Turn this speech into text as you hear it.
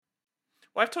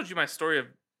Well, I've told you my story of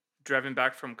driving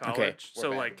back from college. we're So,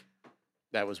 back. like,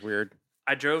 That was weird.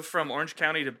 I drove from Orange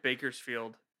County to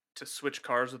Bakersfield to switch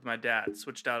cars with my dad.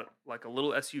 Switched out like a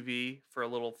little SUV for a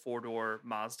little 4-door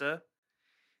Mazda.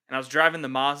 And I was driving the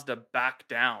Mazda back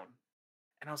down.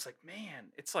 And I was like,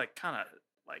 man, it's like kind of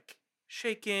like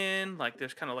shaking. Like,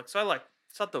 there's kind of like, so I like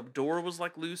thought the door was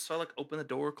like loose. So I like opened the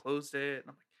door, closed it. And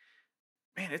I'm like,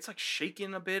 man, it's like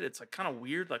shaking a bit. It's like kind of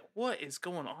weird. Like, what is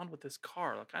going on with this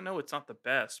car? Like, I know it's not the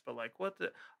best, but like, what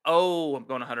the? Oh, I'm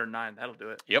going 109. That'll do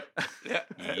it. Yep. Yeah.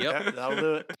 Yep. That'll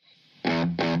do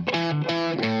it.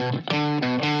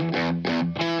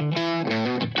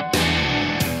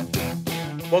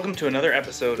 Welcome to another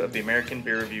episode of the American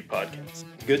Beer Review Podcast.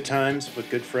 Good times with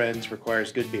good friends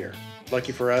requires good beer.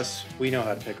 Lucky for us, we know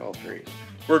how to pick all three.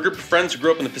 We're a group of friends who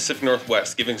grew up in the Pacific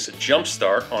Northwest, giving us a jump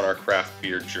start on our craft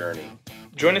beer journey.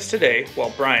 Join us today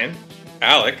while Brian,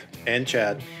 Alec, And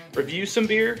Chad. review some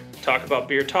beer, talk about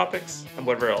beer topics, and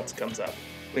whatever else comes up.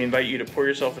 We invite you to pour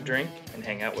yourself a drink and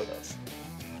hang out with us.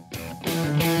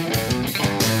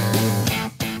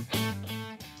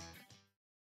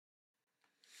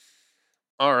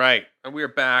 all right, and we are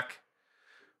back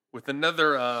with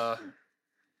another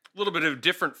little bit of a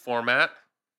different format.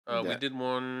 We Yeah. did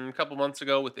one a couple months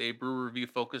ago with a brew review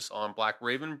focus on Black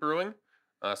Raven Brewing.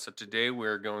 So today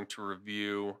we're going to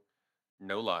review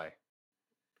No Lie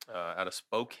out of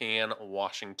Spokane,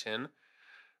 Washington.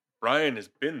 Brian has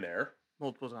been there,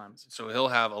 Multiple times. so he'll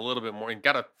have a little bit more. He's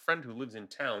got a friend who lives in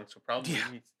town, so probably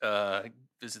Yeah. he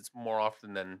visits more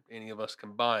often than any of us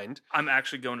combined. I'm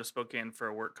actually going to Spokane for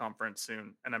a work conference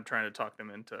soon, and I'm trying to talk them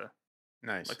into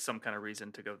Nice. like some kind of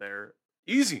reason to go there.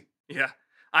 Easy, Yeah.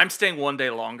 I'm staying one day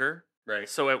longer. right?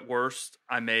 So at worst,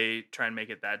 I may try and make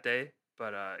it that day.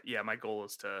 But yeah, my goal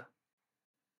is to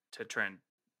trying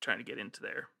to get into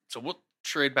there. So we'll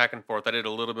trade back and forth. I did a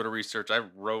little bit of research. I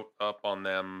wrote up on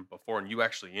them before, and you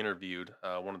actually interviewed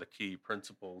one of the key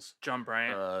principals John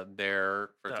Bryant.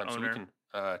 there for a The time, so we owner.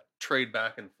 can trade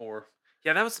back and forth.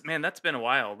 Yeah, that's been a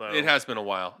while though. It has been a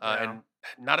while, Yeah. and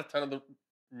not a ton of the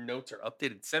notes are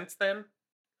updated since then.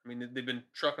 I mean, they've been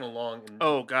trucking along. And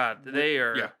Oh God, they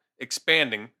are.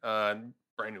 expanding,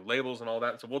 brand new labels and all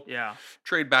that. So we'll Yeah.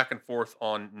 trade back and forth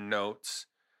on notes.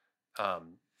 Yeah, I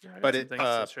got But some it, things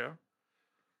to show.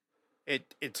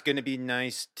 It's going to be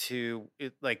nice to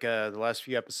the last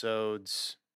few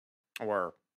episodes,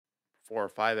 or 4 or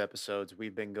 5 episodes,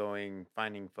 we've been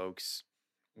finding folks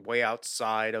way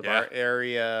outside of our Yeah.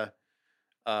 area,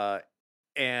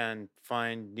 and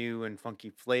find new and funky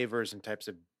flavors and types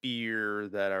of beer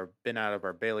that are been out of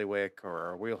our bailiwick or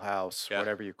our wheelhouse, Yeah.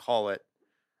 whatever you call it.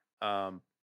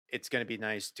 It's going to be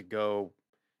nice to go,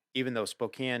 even though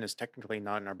Spokane is technically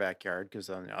not in our backyard because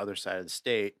on the other side of the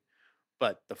state,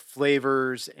 but the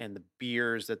flavors and the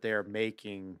beers that they are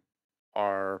making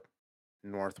are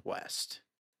Northwest.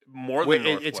 More Wait,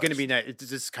 than it's going to be Northwest. nice. It's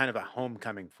just kind of a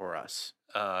homecoming for us.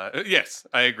 Yes,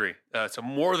 I agree. So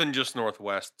more than just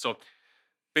Northwest. So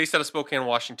based out of Spokane,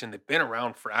 Washington, they've been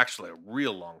around for actually a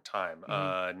real long time.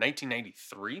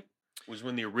 1993 was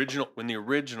when the original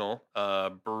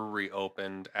brewery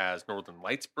opened as Northern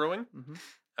Lights Brewing, Mhm.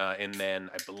 and then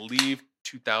I believe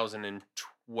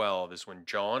 2012 is when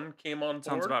John came on board.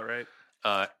 Sounds about right.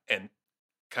 And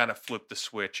kind of flipped the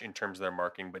switch in terms of their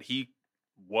marketing. But he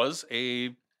was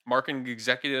a marketing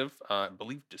executive, I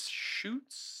believe,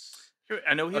 Deschutes.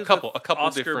 I know he A was couple- with a couple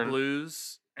Oscar different-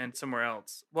 Blues and somewhere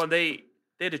else. Well, they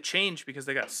had to change because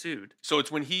they got sued, So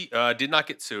it's when he did not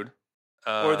get sued.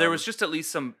 or there was just at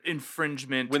least some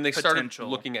infringement when they potential.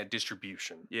 started looking at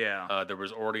distribution. Yeah, There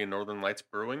was already a Northern Lights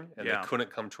Brewing, and Yeah. they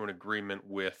couldn't come to an agreement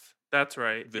with that's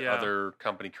right. the yeah. other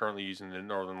company currently using the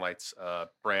Northern Lights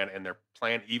brand. And their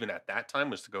plan, even at that time,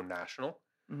 was to go national.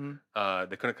 Mhm.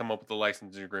 They couldn't come up with a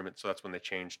licensing agreement, so that's when they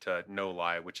changed to No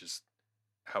Lie, which is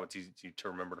how it's easy to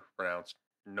remember to pronounce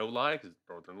No Lie, because it's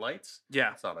Northern Lights.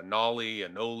 Yeah, It's not a Nolly, a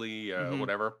Noli, Mhm.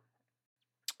 whatever.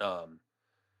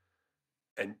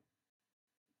 And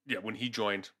yeah, when he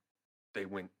joined, they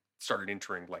started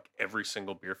entering like every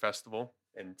single beer festival,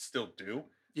 and still do.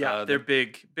 yeah. the They're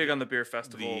big on the beer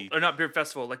festival, or not beer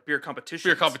festival, like beer competitions.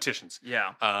 beer competitions.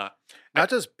 Yeah, Not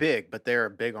just big, but they're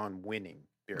big on winning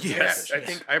beer Yes, I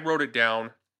competitions. think I wrote it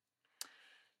down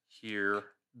here.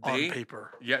 on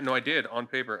paper. Yeah, no, I did on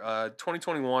paper.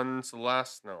 2021's the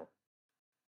last. No.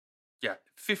 Yeah,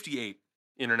 58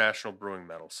 international brewing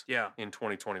medals Yeah, in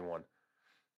 2021.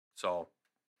 So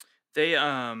they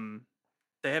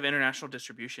have international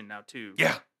distribution now too.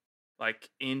 yeah, Like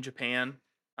in Japan,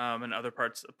 and other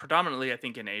parts, predominantly I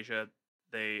think in Asia.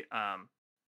 They've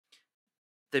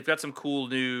got some cool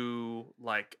new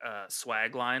like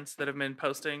swag lines that have been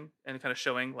posting and kind of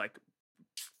showing like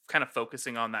kind of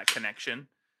focusing on that connection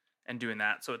and doing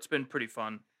that. So it's been pretty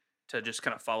fun to just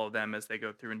kind of follow them as they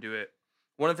go through and do it.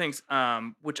 One of the things,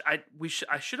 which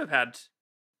I should have had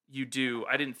you do,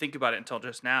 I didn't think about it until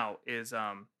just now, is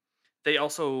they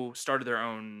also started their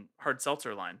own hard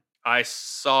seltzer line. I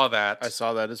saw that. I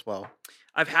saw that as well.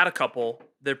 I've had a couple.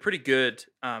 They're pretty good.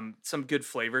 Some good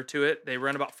flavor to it. They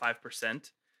run about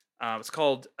 5%. It's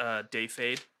called Day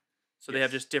Fade. So they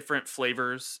have just different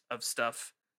flavors of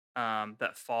stuff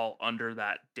that fall under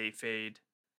that Day Fade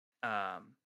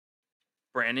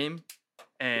brand name.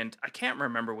 And I can't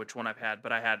remember which one I've had,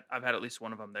 but I've had at least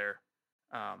one of them there.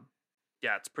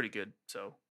 Yeah, it's pretty good.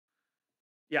 So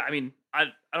yeah, I mean, I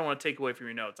don't want to take away from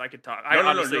your notes. I could talk.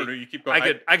 No, you keep going.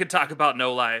 I could talk about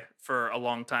No Lie for a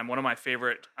long time. One of my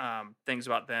favorite things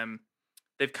about them,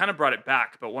 they've kind of brought it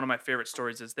back, but one of my favorite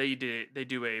stories is they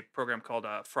do a program called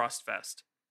Frost Fest.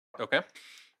 Okay.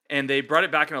 And they brought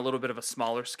it back in a little bit of a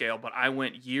smaller scale, but I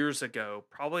went years ago,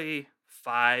 probably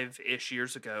 5-ish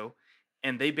years ago,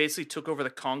 and they basically took over the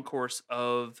concourse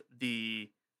of the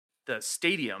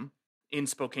stadium in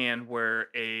Spokane where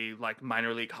a like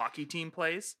minor league hockey team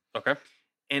plays. Okay.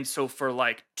 And so for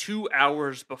like 2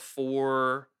 hours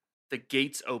before the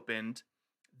gates opened,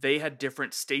 they had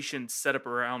different stations set up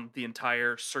around the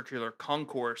entire circular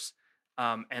concourse,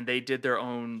 and they did their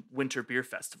own winter beer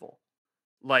festival,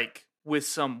 like with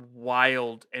some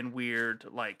wild and weird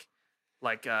like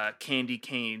candy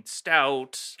cane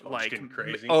stout, like getting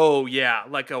crazy. Oh yeah,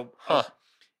 like Huh.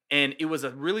 and it was a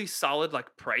really solid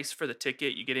like price for the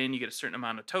ticket. You get in, you get a certain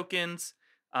amount of tokens,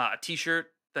 a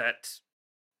T-shirt that.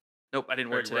 Nope, I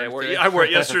didn't wear it today. I wore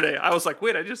it yesterday. I was like,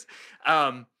 wait, I just.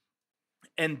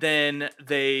 And then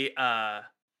they, and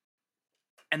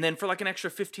then for like an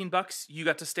extra $15, you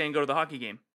got to stay and go to the hockey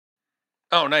game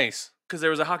Oh, nice. because there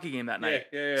was a hockey game that night.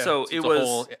 Yeah. So it's it a was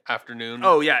whole afternoon.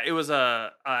 Oh yeah, it was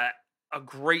a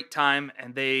great time,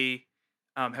 and they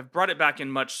have brought it back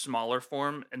in much smaller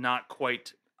form and not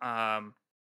quite.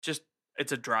 Just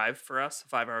it's a drive for us,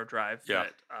 a 5-hour drive. Yeah.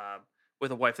 That,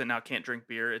 with a wife that now can't drink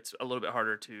beer, it's a little bit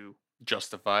harder to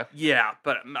justify. Yeah,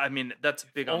 but I mean that's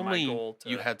big on my goal.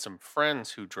 You had some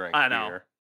friends who drank I know.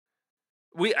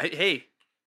 beer. Hey,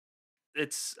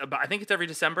 it's about, I think it's every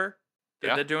December that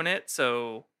Yeah. they're doing it,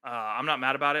 so I'm not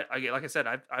mad about it. Like I said,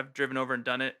 I've driven over and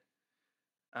done it.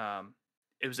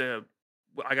 It was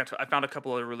I found a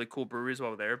couple of really cool breweries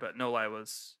while there, but No Lie it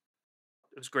was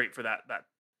great for that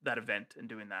event and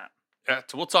doing that. Yeah,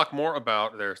 so we'll talk more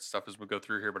about their stuff as we go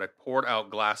through here, but I poured out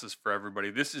glasses for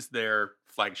everybody. This is their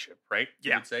flagship, right?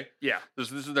 You Yeah. would say? Yeah.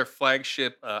 This is their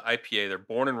flagship IPA. They're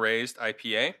born and raised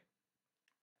IPA.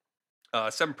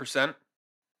 7%.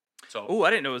 So Oh,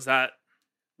 I didn't know it was that.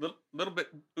 little bit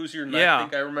boozier than Yeah. I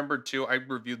think I remembered too. I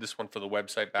reviewed this one for the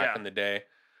website back Yeah. in the day.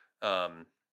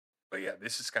 But yeah,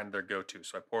 this is kind of their go-to.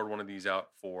 So I poured one of these out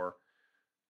for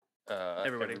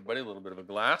Everybody. a little bit of a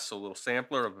glass, so a little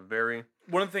sampler of a very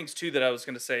One of the things too that I was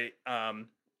going to say,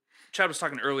 Chad was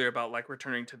talking earlier about like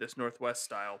returning to this Northwest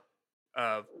style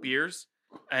of beers,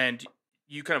 and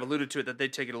you kind of alluded to it that they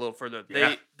take it a little further.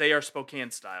 Yeah. They are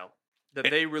Spokane style. That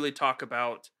they really talk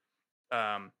about.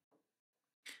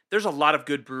 There's a lot of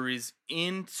good breweries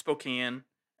in Spokane.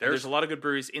 There's a lot of good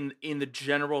breweries in the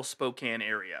general Spokane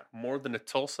area. more than a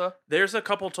Tulsa. There's a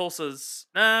couple Tulsas.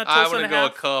 I Tulsa want and to a go a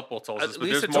half couple Tulsas, but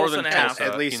least there's a more Tulsa than and a half. Tulsa.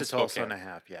 At least in a Tulsa Spokane. and a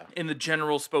half, yeah. in the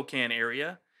general Spokane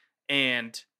area,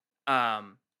 and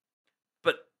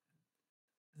but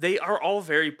they are all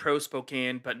very pro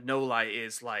Spokane. But No Lie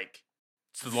is like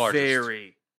It's the largest.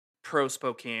 very pro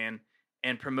Spokane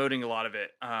and promoting a lot of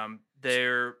it.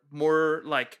 They're more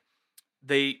like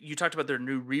you talked about their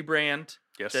new rebrand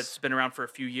Yes. that's been around for a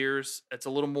few years. It's a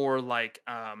little more like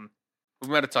We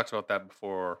might have talked about that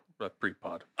before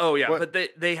pre-pod. oh yeah, What- but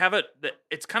they have it.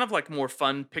 It's kind of like more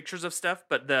fun pictures of stuff.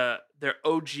 But their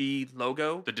OG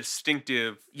logo, The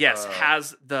distinctive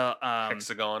has the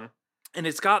hexagon. and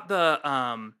it's got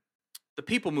the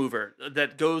people mover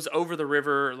that goes over the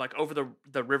river, like over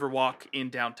the river walk in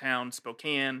downtown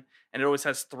Spokane, and it always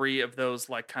has 3 of those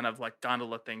like kind of like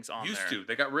gondola things on Used there. to.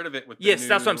 They got rid of it with the Yes,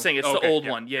 that's what I'm new- saying. It's Okay, the old yeah,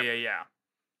 one. Yeah, yeah. yeah.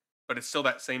 But it's still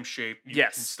that same shape. You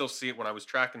Yes. can still see it when I was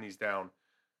tracking these down.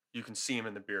 You can see them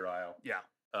in the beer aisle. Yeah.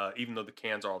 Even though the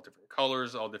cans are all different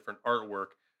colors, all different artwork,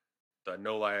 the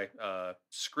No Lie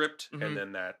script Mhm. and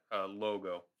then that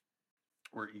logo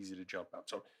were easy to jump out.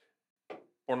 So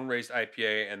born and raised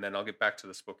IPA, and then I'll get back to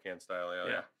the Spokane style.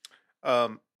 Yeah.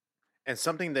 And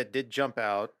something that did jump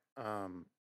out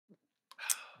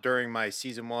during my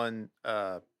season 1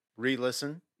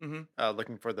 re-listen, Mhm.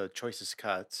 looking for the choicest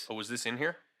cuts. Oh, was this in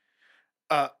here?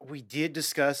 We did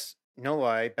discuss No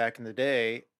Lie back in the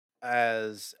day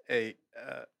as a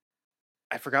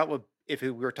I forgot what if we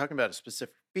were talking about a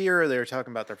specific beer or they were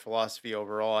talking about their philosophy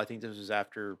overall. I think this was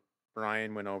after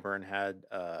Brian went over and had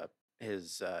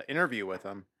his interview with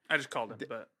him. I just called him, Th-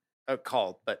 but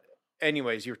Called, but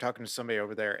anyways, you were talking to somebody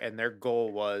over there, and their goal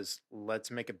was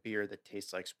let's make a beer that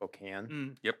tastes like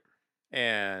Spokane, Yep.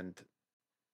 and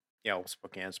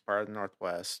Spokane's part of the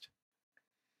Northwest.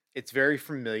 It's very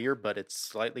familiar, but it's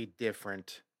slightly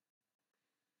different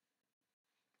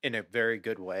in a very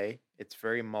good way. It's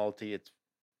very malty. It's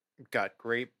got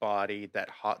great body.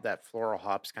 That floral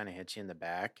hops kind of hits you in the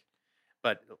back,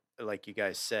 but like you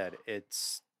guys said,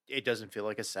 it doesn't feel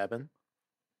like a 7.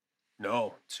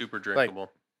 No, super drinkable.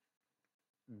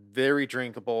 Very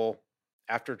drinkable.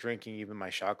 After drinking even my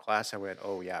shot glass, I went,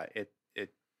 oh yeah, it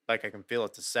like I can feel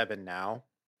it's a 7 now.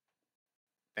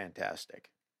 Fantastic.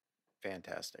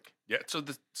 Yeah. So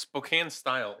the Spokane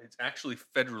style, it's actually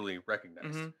federally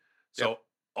recognized. Mhm. So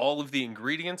all of the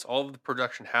ingredients, all of the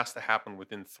production has to happen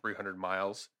within 300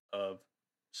 miles of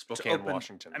Spokane, open-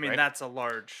 Washington. I mean, right? that's a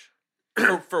large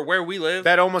for where we live.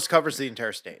 That almost covers the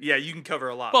entire state. Yeah, you can cover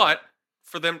a lot. But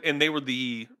for them, and they were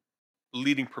the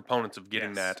leading proponents of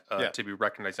getting Yes. that to be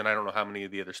recognized. And I don't know how many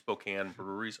of the other Spokane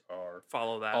breweries are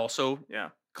follow that. also Yeah.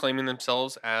 claiming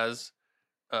themselves as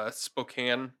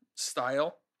Spokane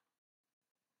style.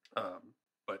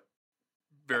 But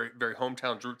very, very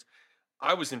hometown roots.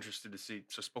 I was interested to see.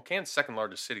 So Spokane's second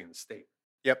largest city in the state.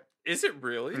 Yep. Is it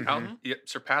really? Mhm.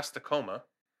 Surpassed Tacoma.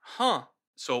 Huh.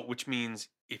 So, which means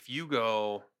if you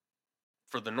go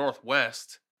for the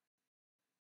Northwest,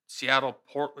 Seattle,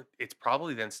 Portland, it's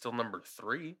probably then still number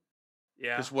 3.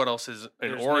 Yeah. Because what else is in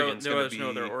There's Oregon's going to there's be no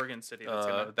other Oregon city that's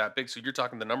gonna. that big? So you're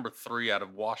talking the number 3 out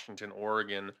of Washington,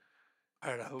 Oregon,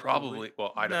 Idaho, probably.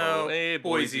 Well, Idaho, No,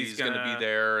 Boise's going to be gonna-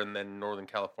 there, and then Northern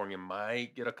California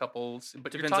might get a couple.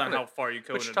 But Depends you're talking on how far you go.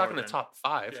 but into you're talking the northern. top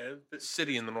 5 Yeah,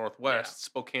 city in the Northwest,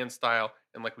 Spokane style,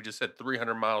 and like we just said,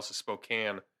 300 miles of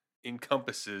Spokane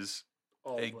encompasses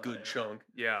all a that, good yeah. chunk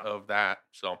Yeah. of that.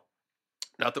 So,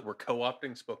 not that we're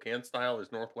co-opting Spokane style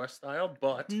as Northwest style,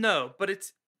 but No, but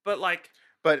like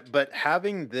But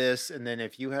having this, and then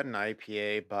if you had an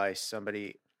IPA by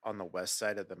somebody on the west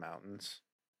side of the mountains,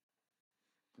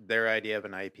 their idea of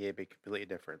an IPA would be completely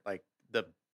different. Like the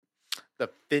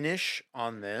finish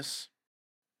on this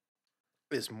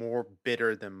is more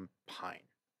bitter than pine.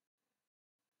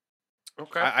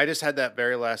 okay. I just had that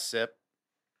very last sip.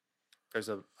 There's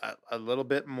a little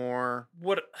bit more.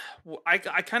 I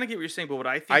kind of get what you're saying, but what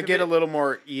I think I of get it, a little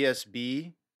more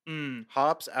ESB Mm,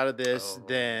 hops out of this Oh.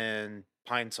 than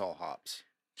pine sol hops.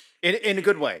 In a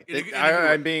good way. In a good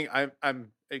way.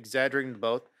 I'm exaggerating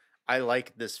both. I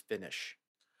like this finish.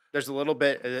 There's a little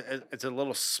bit. It's a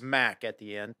little smack at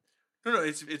the end. No,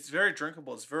 it's very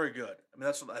drinkable. It's very good. I mean,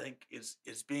 that's what I think is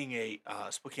being a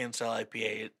Spokane style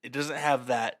IPA. It doesn't have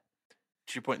that.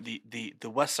 To your point, the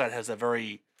west side has a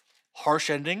very harsh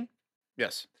ending,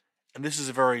 Yes. and this is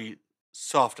a very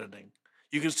soft ending.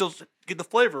 You can still get the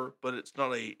flavor, but it's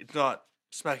not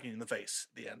smacking you in the face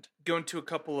at the end. going to a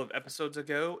couple of episodes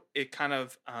ago, it kind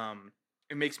of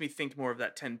it makes me think more of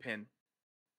that 10 pin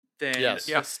than Yes.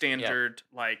 the Yeah. standard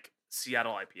like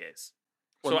Seattle IPAs.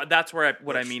 Well, So that's where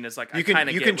what I which- mean is like You I can kind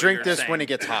of you can drink this when it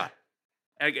gets hot.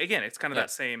 Again, it's kind of Yeah.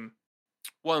 that same.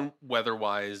 One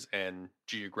weather-wise and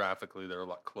geographically, they're a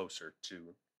lot closer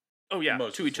to Oh yeah,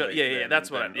 most to each other. lake Yeah. than-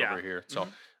 That's what. than Yeah. over here. So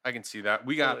Mhm. I can see that.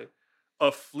 We got Totally.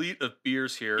 a fleet of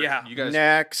beers here. Yeah. You guys.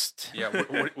 Next. Yeah.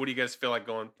 What do you guys feel like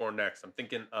going for next? I'm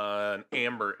thinking an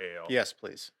amber ale. Yes,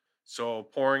 please. So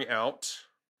pouring out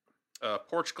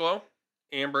Porch Glow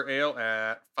amber ale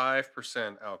at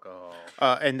 5% alcohol.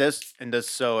 And this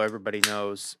so everybody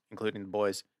knows, including the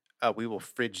boys, we will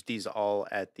fridge these all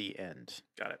at the end.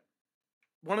 Got it.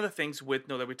 One of the things with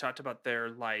that we talked about there,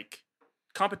 like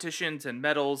competitions and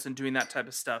medals and doing that type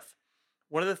of stuff.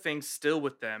 One of the things still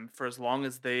with them for as long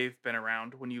as they've been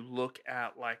around, when you look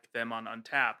at like them on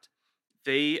Untapped,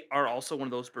 they are also one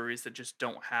of those breweries that just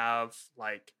don't have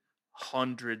like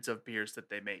hundreds of beers that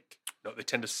they make. No, they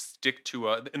tend to stick to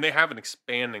and they have an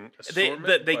expanding They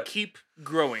assortment. they but keep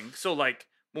growing. So like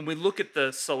when we look at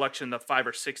the selection, the 5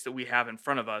 or 6 that we have in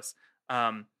front of us,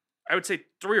 I would say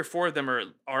 3 or 4 of them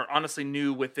are honestly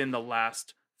new within the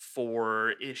last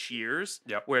 4-ish years.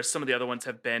 Yep. Whereas some of the other ones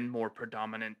have been more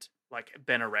predominant, like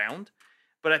been around.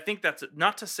 But I think that's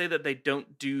not to say that they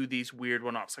don't do these weird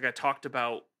one-offs, like I talked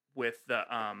about with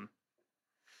the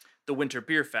Winter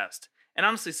Beer Fest. And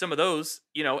honestly, some of those,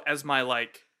 as my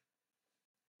like,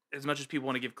 as much as people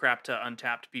want to give crap to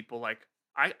Untapped people, like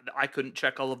I couldn't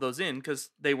check all of those in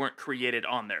because they weren't created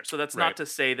on there. So that's Right. not to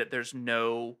say that there's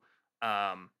no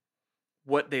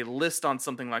what they list on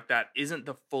something like that isn't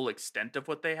the full extent of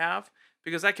what they have.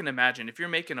 Because I can imagine if you're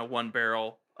making a 1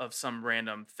 barrel of some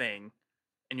random thing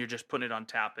and you're just putting it on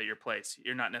tap at your place,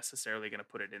 you're not necessarily going to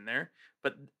put it in there.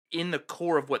 But in the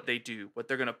core of what they do, what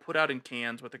they're going to put out in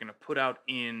cans, what they're going to put out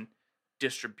in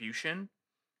distribution,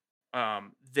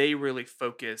 they really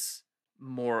focus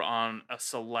more on a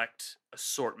select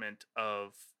assortment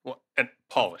of Well, and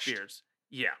polished. beers.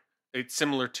 Yeah. It's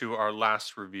similar to our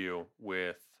last review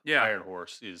with Yeah. Iron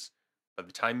Horse. Is by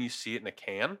the time you see it in a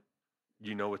can,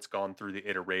 you know it's gone through the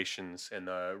iterations and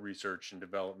the research and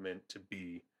development to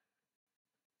be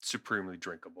supremely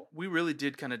drinkable. We really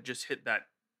did kind of just hit that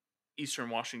Eastern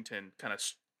Washington kind of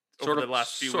Sort over of- the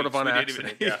last few sort weeks. of on We didn't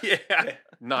accident, even- yeah.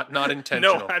 Not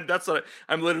intentional. No, that's what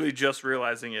I'm literally just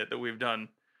realizing it that we've done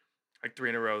like 3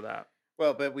 in a row of that.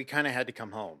 Well, but we kind of had to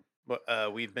come home.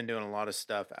 But we've been doing a lot of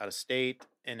stuff out of state,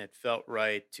 and it felt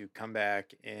right to come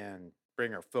back and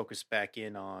bring our focus back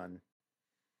in on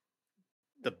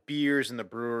the beers and the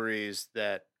breweries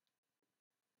that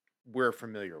we're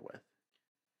familiar with.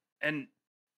 And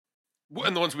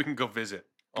And the ones we can go visit.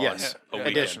 On Yes, a weekend.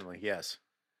 additionally, yes.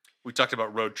 We talked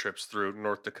about road trips through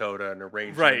North Dakota and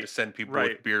arranging Right, to send people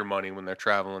right. with beer money when they're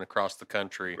traveling across the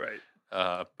country. right.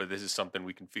 But this is something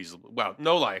we can feasibly. Well,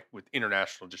 no lie, with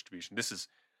international distribution, this is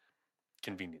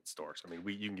convenience stores. I mean,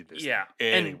 you can get this Yeah,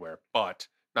 and- anywhere, but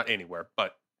not anywhere,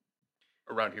 but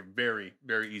around here, very,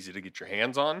 very easy to get your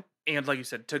hands on. And like you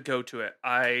said, to go to it,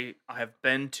 I have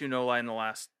been to No Lie in the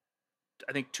last,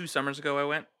 I think 2 summers ago I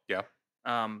went. Yeah.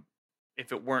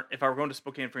 If I were going to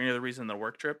Spokane for any other reason than a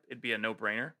work trip, it'd be a no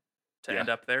brainer to Yeah. end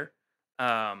up there.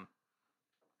 And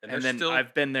there's then still,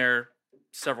 I've been there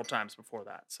several times before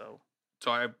that. So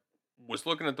I was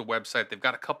looking at the website. They've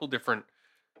got a couple different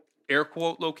air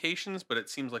quote locations, but it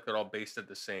seems like they're all based at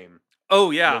the same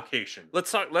location.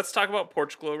 Let's talk about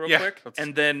Portugal real Yeah, quick, let's-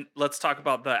 and then let's talk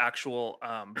about the actual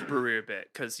brewery a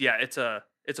bit, because it's a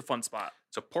fun spot.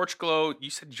 So Portugal, you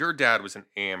said your dad was an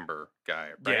amber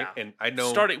guy, right? Yeah. And I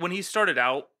know When he started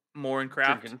out more in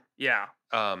craft, Drinking. yeah,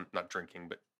 not drinking,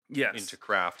 but yes, into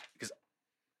craft, because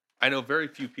I know very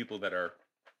few people that are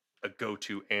a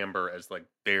go-to amber as like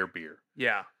their beer.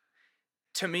 yeah.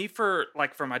 To me, for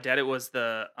my dad, it was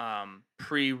the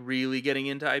pre really getting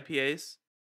into IPAs.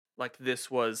 Like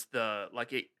this was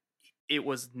it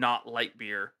was not light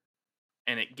beer,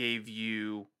 and it gave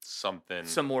you Something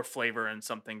some more flavor and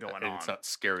something going and on. it's not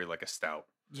scary like a stout.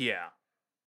 Yeah.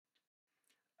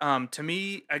 To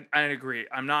me, I agree.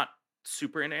 I'm not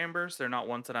super into ambers. They're not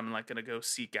ones that I'm like gonna go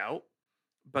seek out,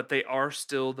 but they are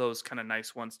still those kind of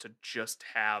nice ones to just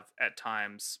have at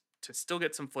times to still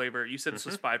get some flavor. You said this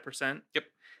was 5%. Yep.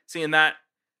 See, and that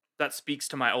speaks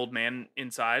to my old man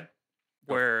inside,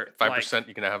 where 5%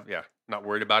 you can have, not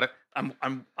worried about it. I'm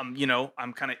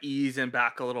kind of easing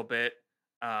back a little bit.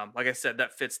 Like I said,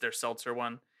 that fits their seltzer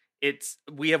one.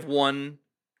 We have one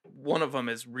of them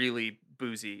is really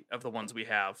boozy of the ones we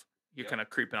have. You're kind of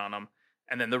creeping on them,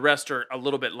 and then the rest are a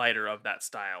little bit lighter of that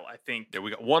style. I think. Yeah, we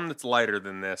got one that's lighter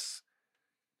than this,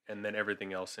 and then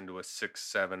everything else into a 6,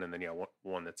 7, and then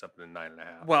one that's up to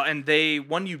 9.5. Well, and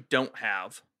one you don't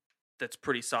have that's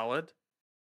pretty solid.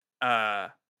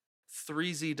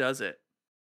 3Z does it.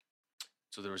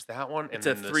 So there was that one, and It's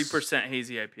a then 3%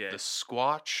 hazy IPA. The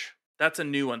Squatch. That's a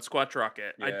new one, Squatch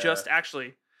Rocket. Yeah.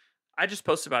 I just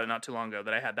posted about it not too long ago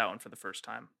that I had that one for the first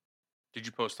time Did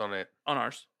you post on it on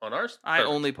ours. on ours? I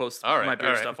Perfect. only post All right, my beer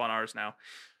all right. stuff on ours now.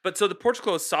 But so the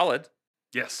Portugal is solid.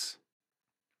 Yes.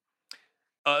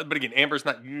 But again, amber's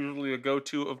not usually a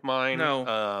go-to of mine.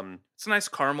 No. It's a nice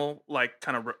caramel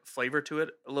kind of flavor to it,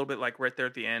 a little bit like right there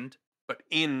at the end. But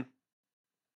in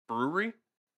brewery,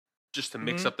 just to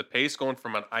mix Mhm. up the pace, going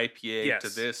from an IPA to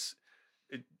Yes. this,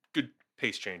 good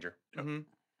pace changer. Mm-hmm.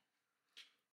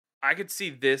 I could see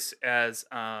this as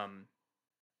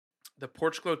the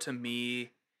Portugal to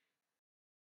me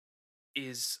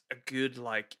is a good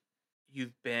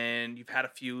you've had a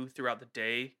few throughout the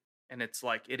day, and it's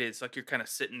you're kind of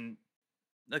sitting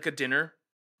like a dinner,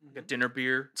 like a dinner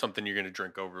beer. Something you're going to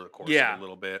drink over the course Yeah. of a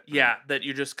little bit. Yeah, that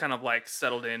you're just kind of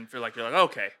settled in for you're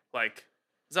okay,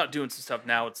 it's not doing some stuff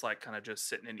now. It's kind of just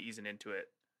sitting and easing into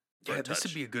it. for a Yeah, this would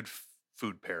touch. be a good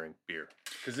food pairing beer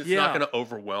because it's Yeah. not going to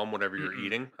overwhelm whatever you're Mm-mm.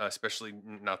 eating, especially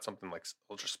not something like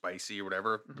ultra spicy or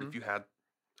whatever. But Mhm. if you had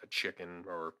a chicken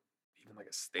or even like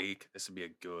a steak, this would be a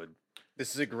good.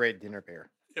 This is a great dinner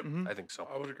beer. Mhm. I think so.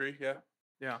 I would agree. Yeah.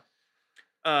 Yeah.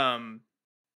 Do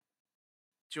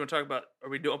you want to talk about? Are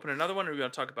we opening another one, or are we going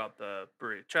to talk about the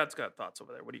brewery? Chad's got thoughts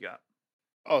over there. What do you got?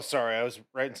 Oh, sorry, I was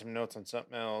writing some notes on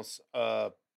something else.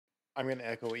 I'm going to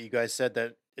echo what you guys said,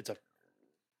 that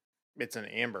it's an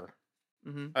amber.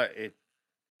 Mm-hmm.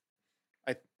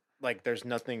 There's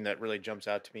nothing that really jumps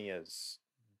out to me as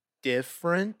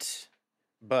different,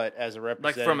 but as a Like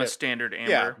representative, from a standard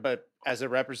amber. yeah, but as a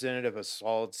representative of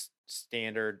solid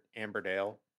standard amber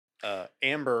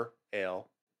ale,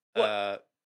 What?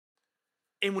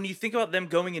 And when you think about them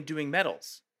going and doing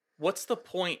medals, what's the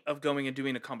point of going and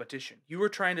doing a competition? You were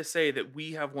trying to say that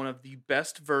we have one of the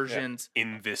best versions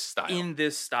in this style. in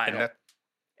this style. And that,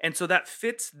 And so that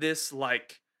fits this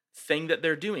like thing that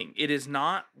they're doing. It is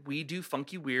not we do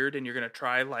funky weird and you're going to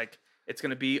try like it's going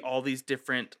to be all these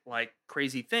different like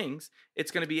crazy things.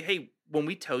 It's going to be, hey, when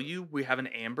we tell you we have an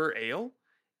amber ale,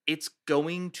 it's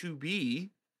going to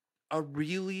be a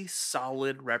really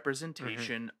solid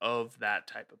representation of that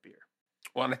type of beer.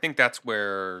 well, and I think that's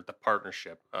where the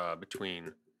partnership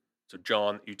between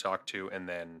John that you talked to, and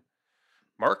then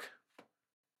Mark,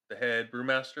 the head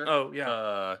brewmaster. Oh,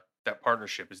 yeah. That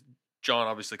partnership is John,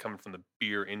 obviously coming from the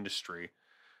beer industry.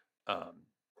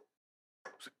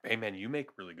 It's like, hey man, you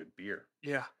make really good beer.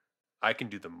 Yeah. I can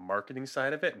do the marketing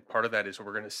side of it, and part of that is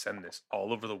we're going to send this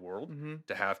all over the world Mm-hmm.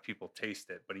 to have people taste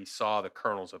it. But he saw the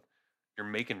kernels of you're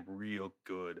making real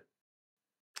good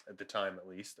at the time, at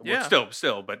least. Yeah. Well,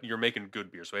 still, but you're making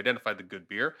good beer. So I identified the good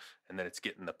beer, and then it's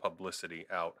getting the publicity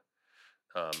out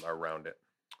around it.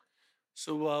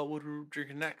 So what are we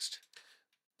drinking next?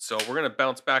 So we're gonna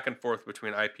bounce back and forth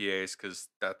between IPAs because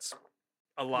that's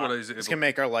A lot. what is It's gonna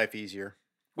make our life easier.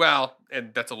 well,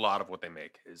 and that's a lot of what they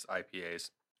make is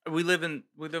IPAs. We live in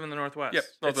the Northwest. Yep,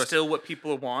 It's Northwest. still what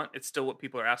people want. It's still what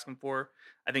people are asking for.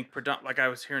 I think like I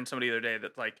was hearing somebody the other day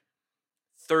that like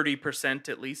 30%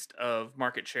 at least of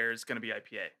market share is going to be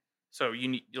IPA. So you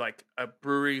need like a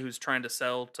brewery who's trying to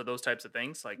sell to those types of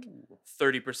things, like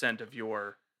 30% of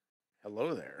your.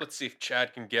 Hello there. Let's see if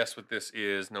Chad can guess what this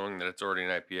is, knowing that it's already an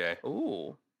IPA.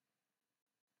 Ooh.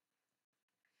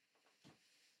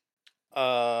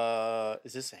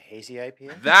 Is this a hazy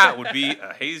IPA? That would be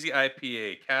a hazy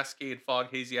IPA, Cascade Fog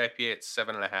Hazy IPA at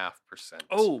 7.5%.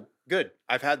 Oh, Good.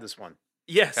 I've had this one.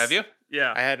 yes. Have you?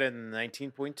 Yeah. I had it in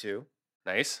 19.2.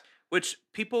 Nice. Which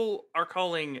people are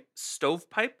calling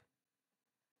stovepipe.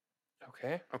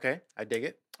 Okay. Okay, I dig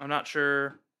it. I'm not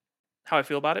sure how I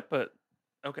feel about it, but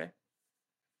okay.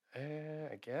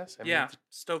 I guess. I Yeah, mean,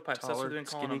 stovepipes. That's what taller, they've been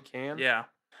calling skinny them. can. Yeah.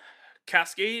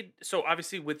 Cascade. So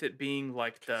obviously with it being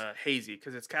like the hazy,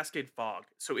 because it's Cascade Fog.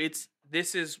 So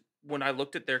this is when I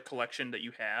looked at their collection that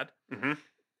you had.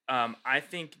 Mm-hmm. I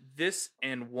think this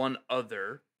and one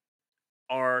other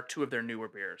are two of their newer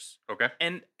beers, Okay.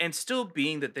 and still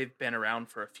being that they've been around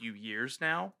for a few years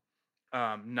now,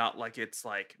 not like it's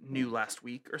like new last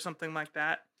week or something like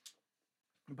that,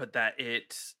 but that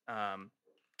it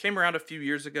came around a few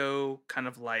years ago, kind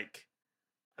of like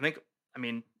I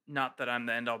mean, not that I'm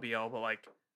the end all be all, but like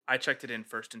I checked it in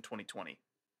first in 2020,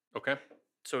 Okay.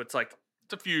 so it's like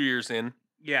It's a few years in.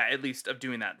 yeah, at least of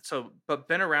doing that. So, but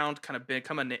been around, kind of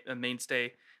become a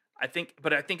mainstay. I think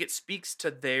it speaks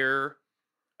to their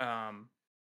kind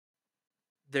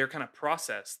of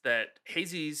process that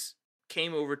hazies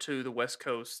came over to the West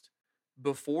Coast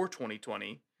before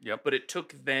 2020. Yep. But it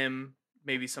took them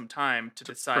maybe some time to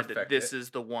decide that perfect this it. is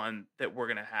the one that we're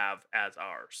gonna have as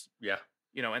ours. Yeah.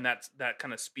 You know, and that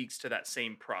kind of speaks to that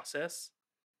same process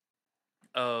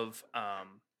of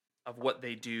what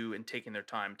they do and taking their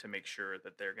time to make sure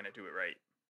that they're gonna do it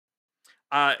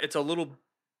right. It's a little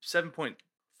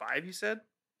 7.5, you said?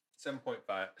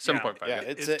 7.5. 7.5. Yeah, Yeah.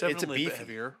 it's It's a definitely a bit beefy.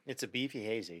 heavier. It's a beefy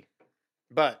hazy,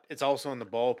 but it's also in the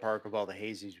ballpark of all the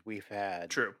hazies we've had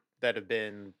True. that have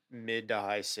been mid to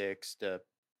high 6 to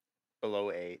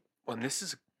below 8. Well, and this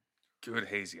is a good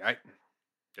hazy.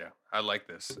 I like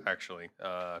this actually.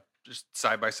 Just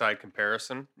side by side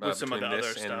comparison With some of between the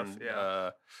this other stuff, and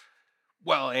yeah.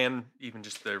 well, and even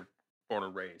just their born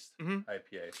and raised Mhm.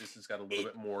 IPA. This has got a little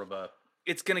bit more of a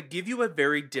It's going to give you a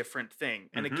very different thing.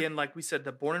 And Mhm. again, like we said,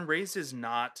 the born and raised is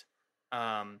not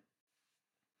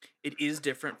it is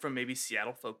different from maybe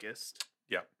Seattle focused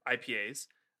IPAs.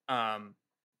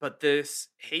 But this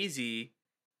hazy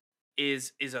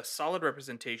is a solid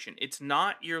representation. It's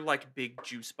not your like big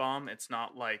juice bomb. It's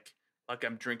not like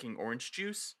I'm drinking orange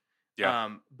juice.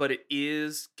 Yeah. But it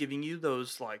is giving you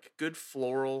those like good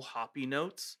floral hoppy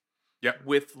notes. Yep.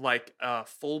 With like a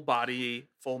full body,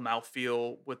 full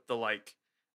mouthfeel with the like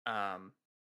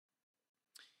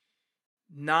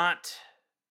not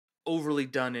overly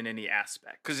done in any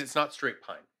aspect. because it's not straight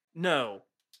pine. No.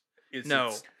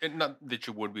 No. Not that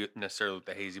you would be necessarily with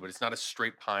the hazy, but it's not a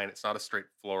straight pine. It's not a straight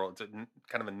floral. It's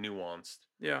kind of a nuanced.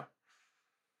 Yeah.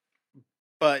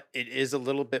 But it is a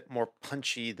little bit more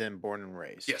punchy than born and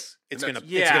raised. Yes, It's and gonna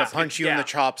that's- it's gonna Yeah, punch you in yeah. the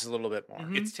chops a little bit more.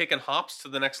 Mhm. It's taken hops to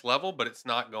the next level, but it's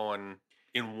not going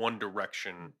in one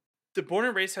direction The Born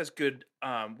and Raised has good.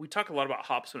 We talk a lot about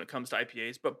hops when it comes to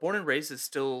IPAs, but Born and Raised is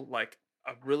still like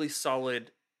a really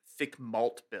solid, thick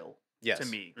malt bill to Yes.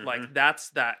 me. Mhm. Like that's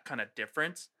that kind of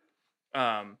difference.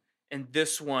 And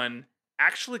this one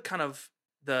actually kind of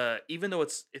even though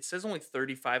it says only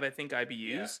 35, I think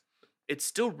IBUs, it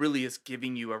still really is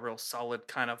giving you a real solid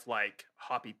kind of like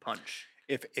hoppy punch.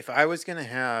 If I was gonna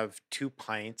have 2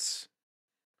 pints,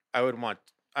 I would want.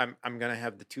 I'm gonna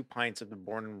have the 2 pints of the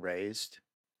Born and Raised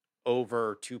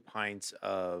over 2 pints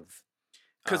of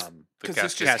 'Cause The Because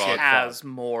this Cascade just Fog. has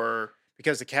more.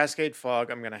 because the Cascade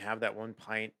Fog, I'm gonna have that 1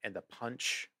 pint and the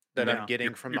punch that Yeah. I'm getting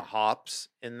You're- from you're- the hops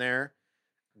in there,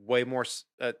 way more.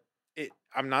 It.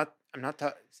 I'm not. I'm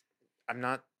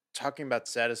not talking about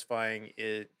satisfying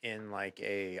it in like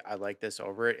I like this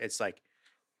over it. It's like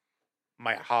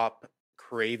my hop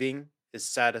craving is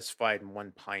satisfied in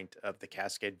 1 pint of the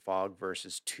Cascade Fog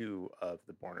versus 2 of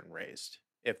the Born and Raised.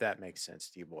 If that makes sense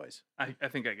to you boys. I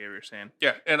think I get what you're saying.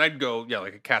 Yeah, and I'd go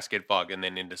like a Cascade Fog and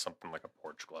then into something like a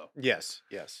Porch Glow Yes.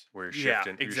 Yes. where you're Yeah,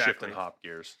 shifting, you're exactly. shifting hop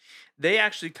gears. They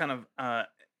actually kind of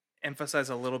emphasize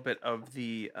a little bit of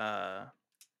the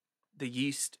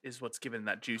yeast is what's giving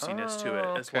that juiciness to it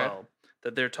Oh, as okay. well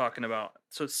that they're talking about.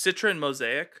 So Citra and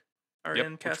Mosaic are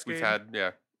in Which Cascade. we've had,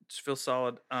 yeah. Just feels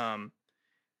solid.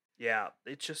 Yeah,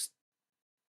 it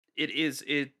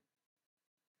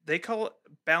they call it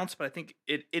balanced, but I think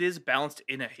it is balanced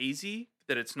in a hazy,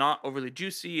 that it's not overly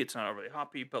juicy, it's not overly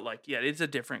hoppy, but like yeah, it's a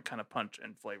different kind of punch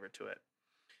and flavor to it.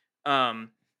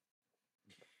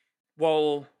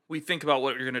 While we think about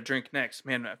what you're gonna drink next,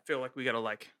 man, I feel like we gotta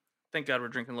like thank God we're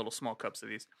drinking little small cups of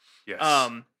these. Yes.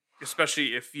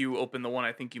 Especially if you open the one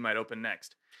I think you might open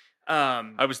next.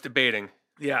 I was debating.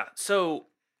 Yeah. So,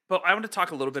 but I want to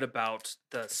talk a little bit about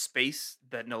the space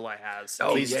that No Lie has.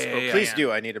 Oh, in yeah, yeah, yeah. Please Spokane.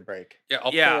 do. I need a break. Yeah,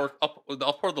 Yeah.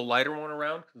 I'll pour the lighter one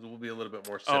around because we'll be a little bit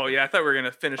more. Oh sipping. yeah, I thought we were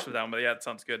gonna finish with that one, but yeah, it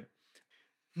sounds good.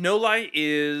 No Lie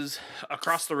is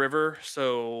across the river,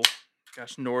 so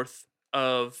gosh, north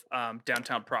of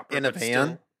downtown proper. In a but van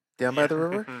still- down by the Yeah.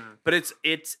 river. But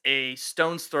it's a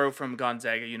stone's throw from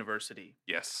Gonzaga University.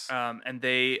 Yes. And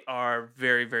they are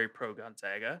very, very pro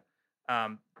Gonzaga.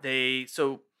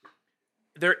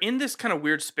 They're in this kind of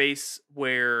weird space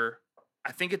where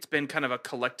I think it's been kind of a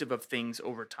collective of things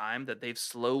over time that they've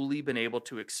slowly been able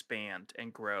to expand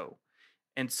and grow.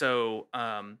 And so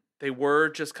they were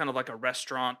just kind of like a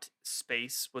restaurant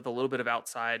space with a little bit of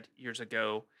outside years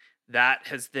ago. That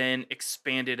has then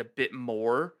expanded a bit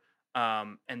more.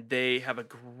 And they have a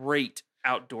great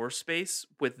outdoor space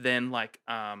with then like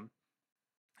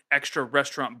extra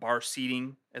restaurant bar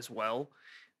seating as well,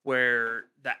 where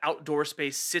the outdoor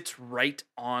space sits right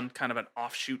on kind of an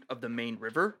offshoot of the main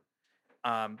river,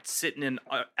 sitting in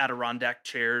Adirondack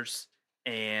chairs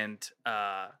and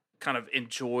kind of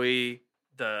enjoy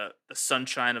the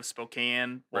sunshine of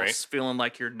Spokane while Right. feeling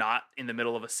like you're not in the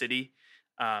middle of a city.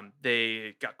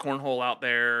 They got cornhole out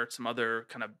there, some other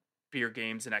kind of beer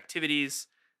games and activities.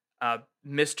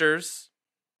 Misters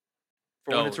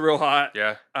for when Oh, it's real hot.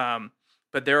 yeah.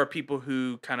 But there are people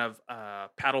who kind of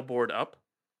paddleboard up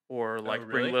or like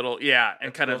really? bring little, yeah, and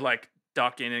That's kind of cool. like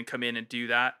dock in and come in and do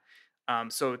that.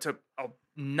 So it's a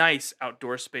nice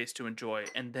outdoor space to enjoy.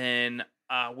 And then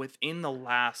within the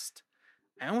last,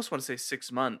 I almost want to say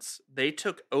 6 months, they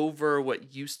took over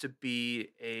what used to be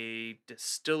a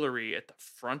distillery at the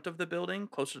front of the building,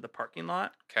 closer to the parking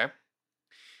lot, Okay.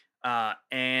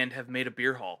 and have made a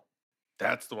beer hall.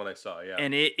 That's the one I saw. Yeah.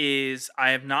 And it is,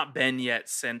 I have not been yet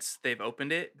since they've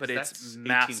opened it, but it's That's 18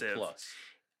 massive. plus.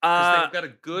 'Cause Uh, they've got a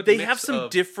good. they mix have some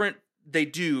of- different, they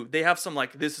do. They have some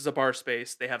like, this is a bar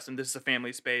space. They have some, this is a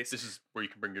family space. This is where you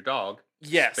can bring your dog.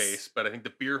 Yes. Space, but I think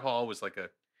the beer hall was like a.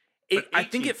 I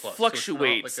think 18 it plus, so it's not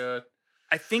fluctuates. like a,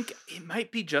 I think it might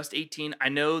be just 18. I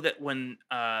know that when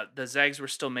the Zags were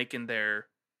still making their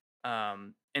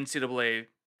NCAA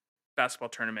basketball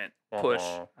tournament push,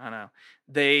 Uh-huh. I don't know,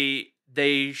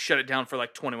 they shut it down for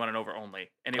like 21 and over only,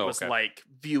 and it Oh, was okay. like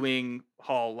viewing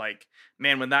hall. Like,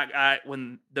 man, when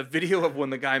the video of when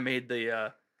the guy made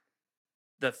the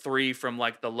three from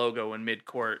like the logo in mid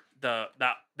court,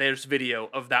 there's video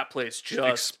of that place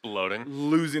just exploding.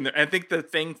 losing their. I think the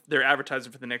thing they're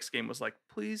advertising for the next game was like,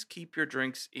 please keep your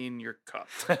drinks in your cup.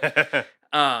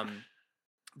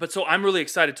 But so I'm really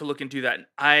excited to look into that.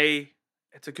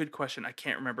 It's a good question. I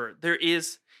can't remember.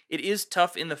 It is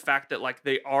tough in the fact that like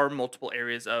they are multiple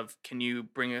areas of, can you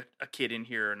bring a kid in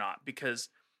here or not? Because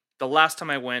the last time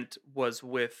I went was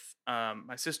with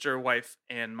my sister, wife,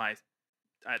 and my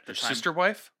at the Your time sister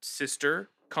wife? sister,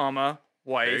 comma,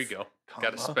 wife. There you go.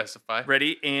 Got to Comma. specify.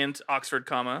 Ready, and Oxford,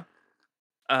 comma,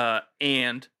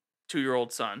 and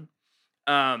 2-year-old son.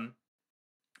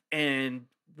 and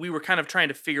we were kind of trying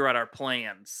to figure out our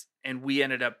plans, and we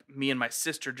ended up, me and my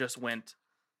sister just went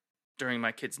during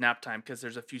my kids' nap time because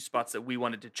there's a few spots that we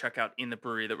wanted to check out in the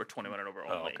brewery that were 21 and over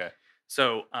only. Oh, okay.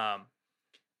 So,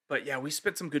 but yeah, we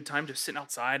spent some good time just sitting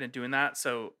outside and doing that.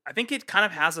 So I think it kind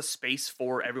of has a space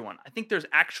for everyone. I think there's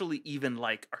actually even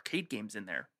like arcade games in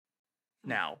there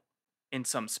now in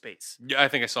some space. Yeah, I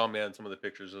think I saw them in some of the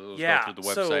pictures as I was Yeah. going through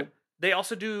the So website. they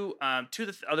also do two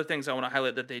of the other things I want to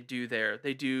highlight that they do there.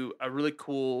 They do a really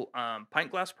cool pint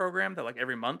glass program that like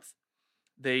every month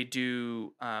they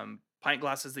do pint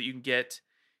glasses that you can get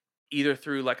either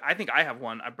through like I think I have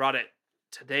one. I brought it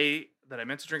today that I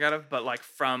meant to drink out of, but like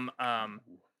from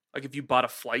like if you bought a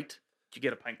flight, you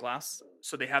get a pint glass.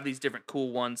 So they have these different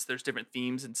cool ones. There's different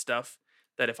themes and stuff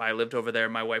that if I lived over there,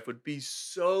 my wife would be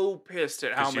so pissed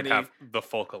at how 'Cause you'd many. have the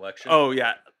full collection. Oh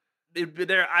yeah,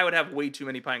 there I would have way too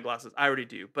many pint glasses. I already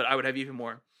do, but I would have even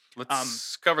more.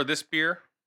 Let's cover this beer,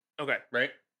 Okay.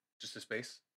 right? Just a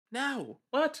space. No.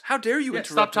 What? How dare you Yeah,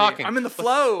 interrupt stop me? talking. I'm in the Let's-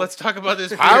 flow. Let's talk about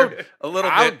this How- beer a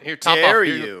little how bit. Here, top dare off.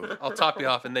 Here, you. I'll top you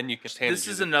off, and then you can hand This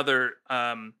is another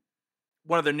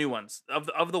one of the new ones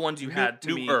of the ones you had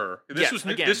to me. newer. This Yes, was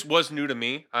new. again. This was new to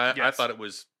me. I Yes. thought it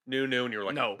was new, and you're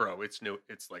like, No. bro, it's new.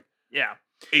 It's like Yeah.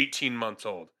 18 months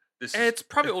old. This is It's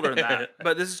probably older than that,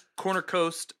 but this is Corner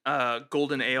Coast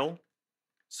Golden Ale,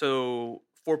 so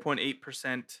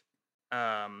 4.8%,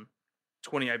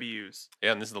 20 IBUs.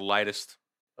 yeah, and this is the lightest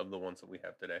of the ones that we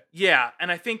have today. Yeah,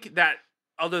 and I think that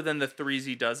other than the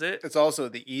 3Z does it. It's also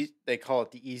they call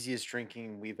it the easiest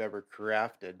drinking we've ever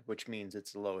crafted, which means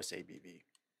it's the lowest ABV.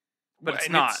 But it's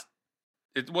and not.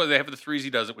 Well, they have the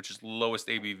 3Z does it, which is lowest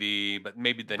ABV, but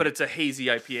maybe then. But it's a hazy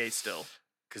IPA still.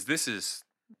 because this is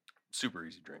super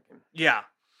easy drinking. Yeah,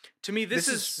 to me This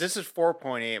is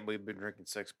 4.8. And we've been drinking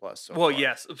 6+. So well, far.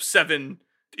 yes, 7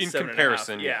 In 7.5,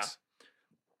 comparison, yeah. yes.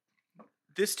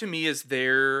 This to me is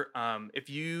their if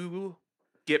you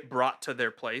get brought to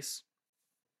their place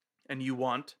and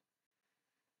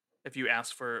if you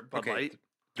ask for Bud Okay, Light,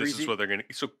 This is 3Z what they're gonna.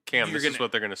 So Cam, You're this is gonna-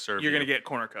 what they're gonna serve. you're you. gonna get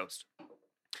Corner Coast.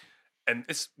 And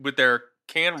it's with their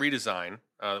can redesign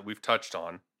that we've touched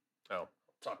on. Oh, I'll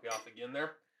top you off again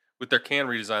there. With their can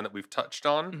redesign that we've touched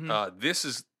on, Mhm. this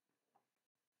is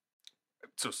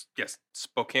yes,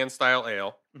 Spokane style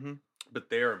ale, Mhm. but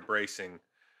they're embracing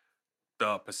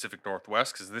the Pacific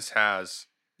Northwest because this has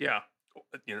Yeah,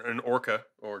 an orca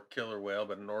or killer whale,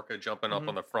 but an orca jumping up Mhm.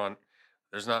 on the front.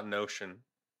 There's not an ocean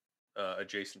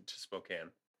adjacent to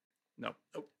Spokane. no,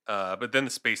 But then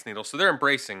the Space Needle. So they're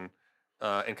embracing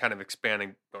and kind of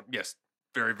expanding. Yes,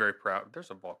 very, very proud.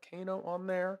 There's a volcano on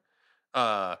there.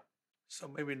 So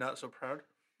maybe not so proud.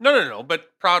 No.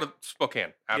 But proud of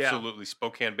Spokane. Yeah. Absolutely.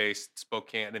 Spokane based.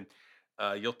 Spokane.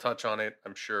 And you'll touch on it,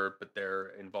 I'm sure, but their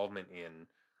involvement in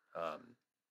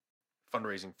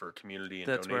fundraising for community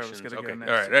and That's where I was donations. gonna go Okay.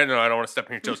 next. All right. I know I don't want to step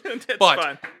on your toes. that's but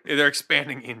fine. they're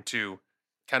expanding into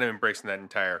kind of embracing that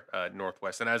entire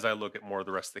Northwest. And as I look at more of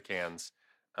the rest of the cans,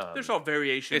 There's all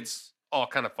variations. it's all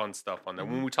kind of fun stuff on there.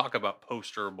 When Mhm. we talk about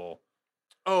posterable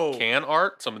oh, can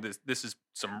art, some of this is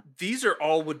some these are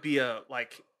all would be a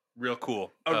real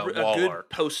cool a wall good art.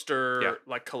 poster Yeah.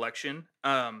 like collection.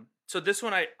 So this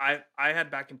one I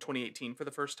had back in 2018 for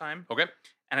the first time. Okay.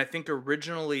 And I think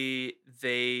originally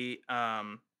they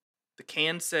the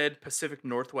can said Pacific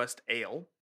Northwest Ale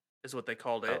is what they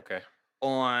called it. Okay.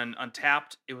 On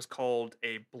Untapped, it was called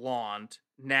a blonde.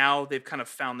 Now they've kind of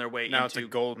found their way Now it's into a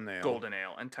golden ale. golden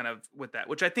ale and kind of with that,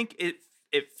 which I think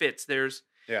it fits. There's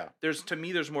to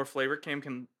me there's more flavor. Cam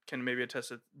can maybe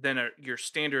attest it than your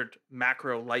standard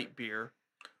macro light beer,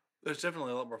 There's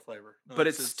definitely a lot more flavor. No, but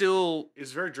it's still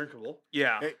it's very drinkable.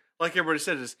 yeah. Hey, Like everybody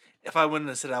said, is if I went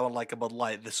and said I would like a Bud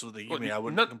Light, this would Well, I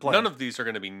wouldn't none, complain. none of these are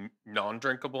going to be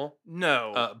non-drinkable,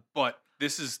 No, but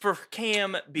this is for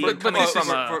Cam being but coming this from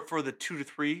is for the 2 to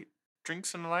 3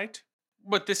 drinks in a night.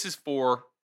 but this is for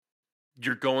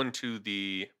you're going to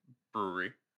the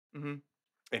brewery Mhm.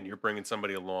 and you're bringing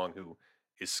somebody along who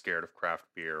is scared of craft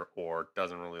beer or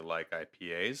doesn't really like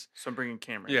IPAs. So I'm bringing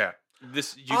Cameron. Yeah,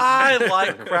 this I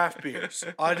like craft beers.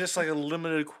 I just like a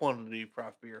limited quantity of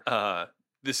craft beer.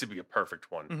 This would be a perfect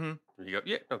one. Mm-hmm. You go,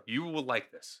 yeah, no, you will like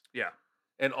this. Yeah.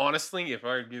 And honestly, if I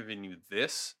were giving you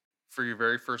this for your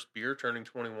very first beer turning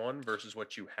 21 versus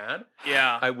what you had,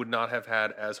 Yeah. I would not have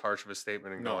had as harsh of a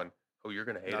statement and No. going, oh, you're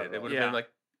going to hate Not it. at It all. would have Yeah. been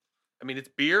like, I mean, it's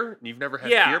beer. And you've never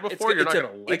had Yeah, beer before. You're not going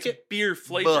to like it's it. beer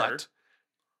flavor, But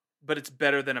but it's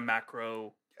better than a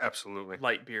macro absolutely.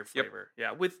 light beer Yep. flavor.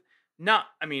 Yeah, with not.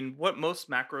 I mean, what most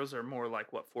macros are more like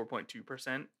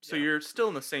 4.2%. So Yeah. you're still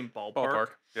in the same ballpark. Ballpark.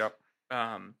 Yep.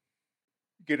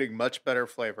 getting much better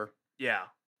flavor. Yeah,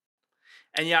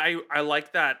 and yeah, I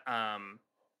like that.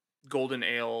 golden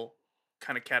ale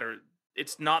kind of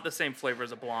It's not the same flavor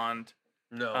as a blonde.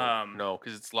 No,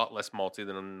 because it's a lot less malty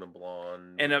than a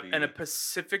blonde. And would a be.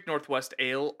 Pacific Northwest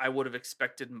ale, I would have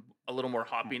expected a little more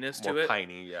hoppiness More to it,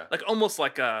 piney, yeah. like almost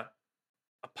like a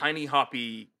piney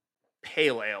hoppy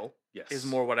pale ale Yes. is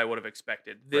more what I would have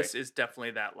expected. This is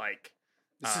definitely that like.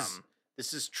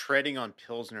 This is treading on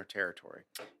Pilsner territory.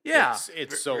 Yeah,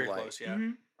 it's so very light. close, yeah.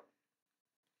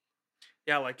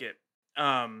 Yeah, I like it.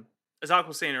 As Ak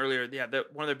was saying earlier, yeah,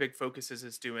 one of their big focuses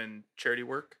is doing charity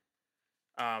work.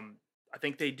 I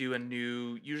think they do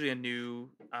usually a new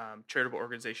charitable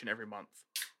organization every month.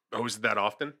 Oh, is it that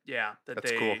often? Yeah,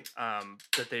 That's cool.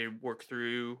 That they work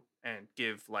through and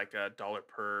give like $1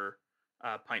 per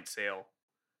pint sale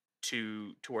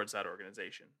towards that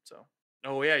organization. So,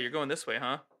 oh yeah, you're going this way,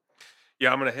 huh?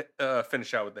 Yeah, I'm gonna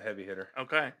finish out with the heavy hitter.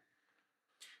 Okay.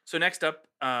 So next up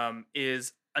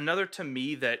is another to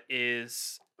me that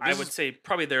is I would say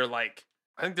probably their like.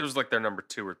 I think there's like their number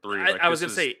 2 or 3. I was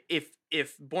gonna say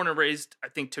if Born and Raised, I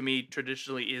think to me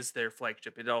traditionally is their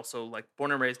flagship. It also like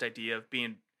Born and Raised idea of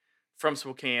being from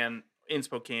Spokane, in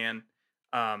Spokane.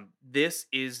 This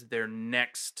is their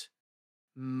next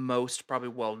most probably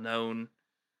well known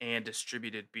and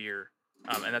distributed beer,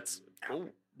 and that's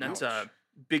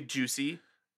Big Juicy.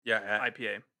 Yeah,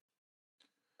 IPA.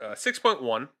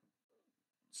 6.1.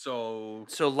 So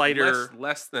lighter,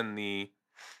 less than the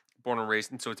Born and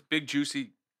Raised, and so it's Big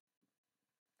Juicy.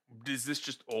 Is this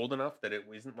just old enough that it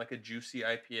isn't like a juicy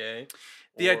IPA?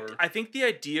 I think the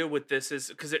idea with this is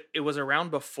because it was around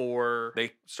before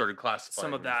they started classifying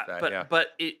some of that, yeah. but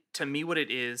it to me what it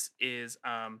is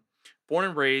Born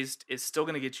and Raised is still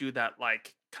going to get you that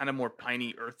like kind of more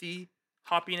piney, earthy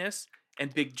hoppiness,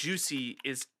 and Big Juicy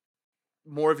is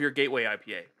more of your gateway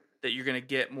IPA that you're going to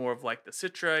get more of like the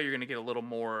Citra. You're going to get a little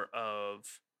more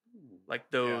of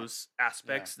like those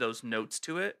aspects, those notes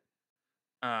to it.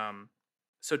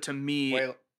 So to me,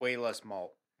 way less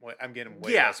malt. I'm getting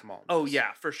way less malt. Oh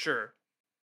yeah, for sure.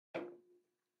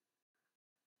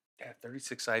 Yeah,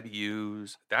 36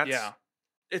 IBUs.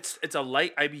 It's a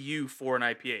light IBU for an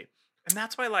IPA, and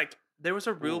that's why like there was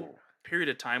a real period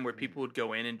of time where people would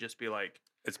go in and just be like,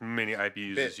 as many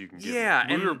IBUs as you can get. Yeah,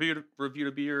 we and reviewed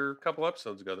a beer a couple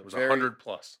episodes ago that was 100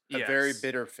 plus. A very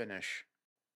bitter finish.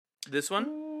 This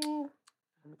one,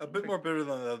 a bit more bitter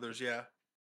than the others. Yeah.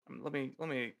 Let me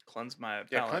cleanse my palate.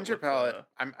 Yeah, cleanse your palate.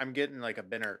 I'm getting like a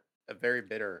very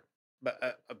bitter,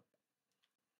 but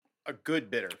a good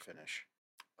bitter finish.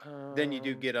 Than you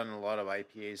do get on a lot of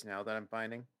IPAs now that I'm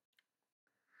finding.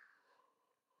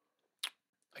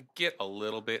 I get a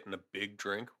little bit in a big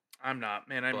drink. I'm not,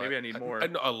 man. Maybe I need more.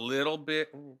 A little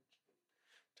bit.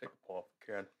 Take a pull,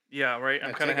 can. Yeah, right.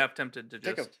 I'm kind of half tempted to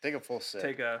just take a full sip,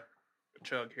 take a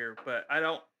chug here, but I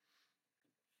don't.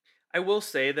 I will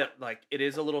say that like it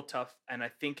is a little tough, and I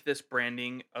think this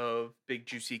branding of Big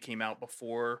Juicy came out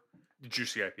before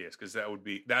Juicy IPAs because that would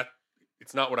be that.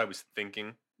 It's not what I was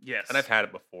thinking. Yes, and I've had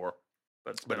it before,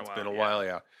 but it's been a while.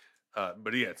 Yeah,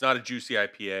 but yeah, it's not a juicy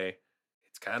IPA.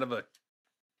 It's kind of a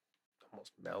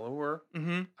almost mellower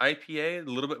IPA, a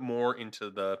little bit more into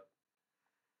the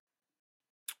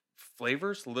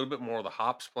flavors, a little bit more of the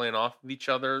hops playing off of each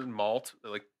other. Malt,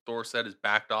 like Thor said, is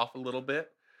backed off a little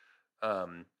bit.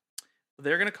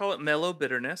 They're gonna call it mellow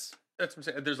bitterness. That's what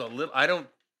I'm saying. There's a little. I don't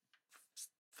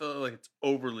feel like it's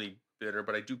overly bitter,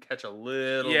 but I do catch a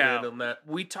little bit on that.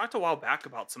 We talked a while back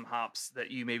about some hops that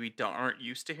you maybe aren't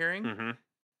used to hearing. Mm-hmm.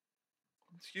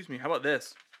 Excuse me. How about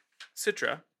this?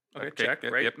 Citra. Okay, check.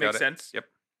 Yep, right, yep, makes sense. Yep.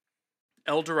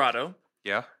 El Dorado.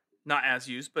 Yeah. Not as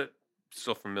used, but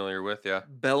still familiar with. Yeah.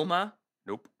 Belma.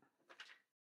 Nope.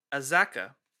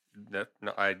 Azaka.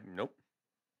 Nope.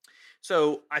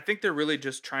 So I think they're really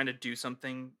just trying to do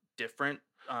something different.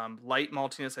 Light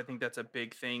maltiness, I think that's a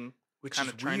big thing. Which kind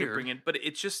is of trying to bring in, but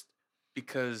it's just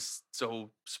because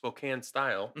Spokane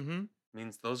style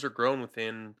means those are grown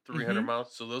within 300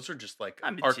 miles. So those are just like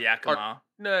Yakima.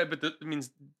 No, but it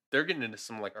means they're getting into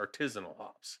some like artisanal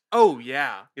hops. Oh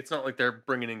yeah, it's not like they're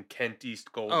bringing in Kent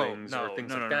East Goldings or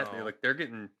things like that. No. They're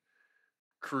getting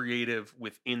creative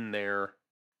within their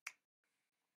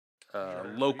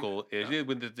local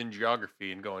within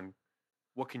geography and going,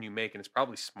 what can you make? And it's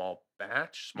probably smaller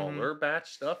batch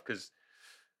stuff because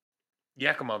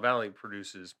Yakima Valley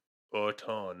produces a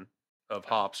ton of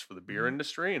hops for the beer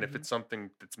industry, and if it's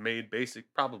something that's made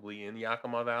probably in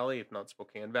Yakima Valley, if not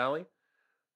Spokane Valley,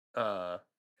 and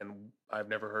I've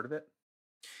never heard of it.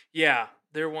 Yeah,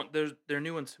 they're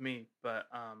new ones to me, but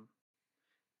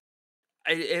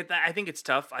I think it's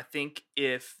tough. I think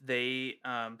if they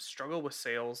struggle with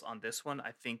sales on this one,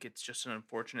 I think it's just an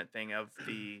unfortunate thing of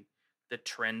the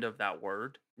trend of that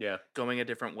word. Yeah. going a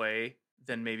different way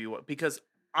than maybe what, because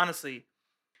honestly,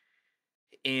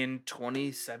 in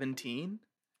 2017,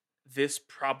 this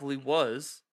probably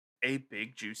was a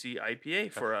big juicy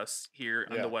IPA for us here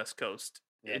on the Yeah. West Coast.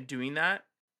 Yeah. In doing that,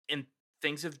 and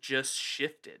things have just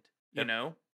shifted, you Yep.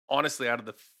 know? Honestly, out of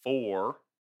the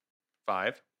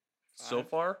 5 so Five?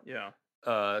 far, Yeah.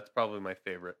 it's probably my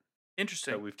favorite that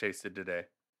Interesting. we've tasted today.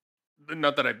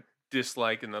 Not that I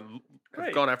dislike, and I've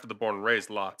Right. gone after the Born and Raised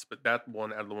lots, but that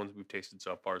one out of the ones we've tasted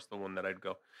so far is the one that I'd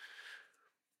go.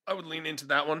 I would lean into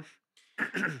that one.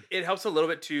 It helps a little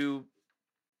bit to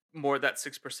more at that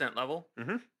 6% level.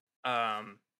 Mhm.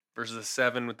 Um, Versus a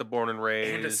 7 with the Born and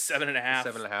Raised. and a 7.5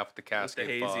 7.5 with the with the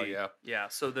Cascade Fall. hazy. Yeah.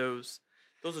 So those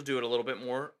will do it a little bit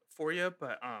more for you,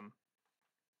 but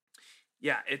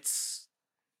yeah,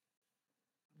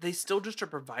 they still just are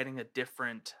providing a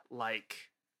different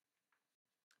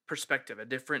perspective, a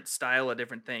different style, a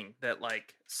different thing that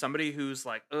somebody who's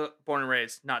Born and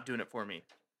Raised, not doing it for me.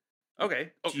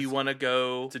 Okay, Oh, do you want to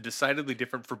go? It's a decidedly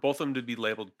different for both of them to be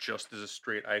labeled just as a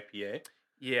straight IPA.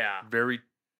 Yeah, Very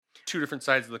two different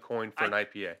sides of the coin for an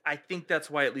IPA. I think that's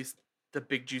why at least the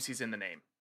big juicy's in the name.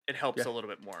 It helps Yeah. a little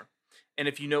bit more. And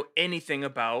if you know anything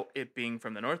about it being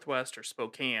from the Northwest or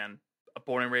Spokane, a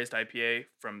Born and Raised IPA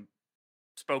from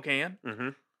Spokane, Mm-hmm.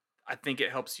 I think it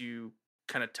helps you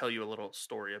kind of tell you a little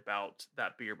story about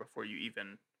that beer before you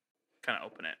even kind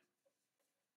of open it.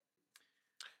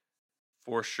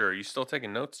 For sure. You still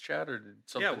taking notes, Chad, or did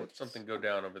something what's- something go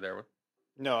down over there?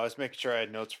 No, I was making sure I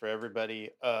had notes for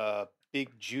everybody.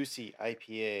 Big juicy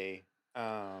IPA.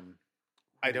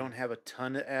 I don't have a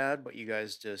ton to add, but you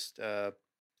guys just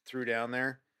threw down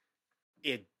there.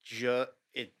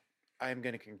 I'm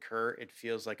going to concur. It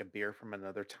feels like a beer from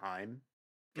another time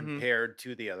Mhm. compared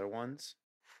to the other ones.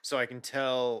 So I can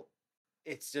tell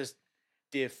it's just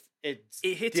it's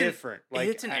It hits an- different. it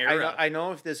hits an I era.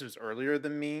 know if this was earlier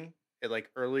than me,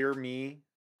 earlier me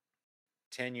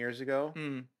 10 years ago,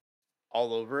 Hmm.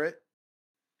 all over it.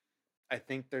 I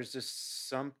think there's just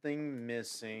something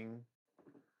missing.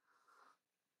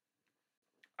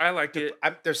 I liked it.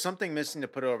 There's something missing to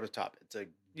put it over the top. It's a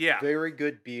Yeah, very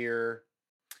good beer.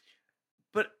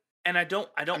 and I don't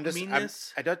mean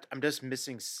this. I'm just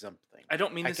missing something. I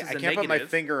don't mean this as I a can't put my negative.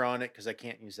 finger on it because I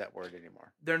can't use that word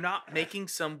anymore. They're not making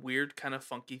some weird kind of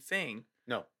funky thing.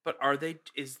 No, But are they?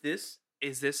 Is this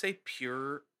a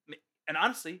pure? And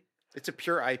honestly, it's a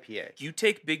pure IPA. you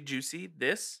take Big Juicy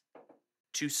this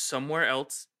to somewhere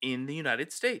else in the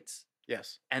United States,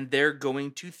 Yes. and they're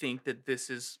going to think that this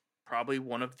is probably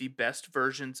one of the best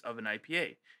versions of an IPA.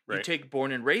 You Right. take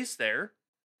Born and Raised there,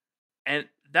 and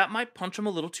that might punch them a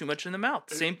little too much in the mouth.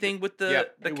 Same thing with the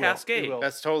Yep, it will. It Cascade. will.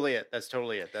 That's totally it. That's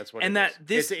what. And it that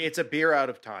is. this- it's a beer out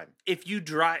of time. If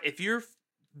you're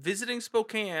visiting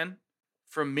Spokane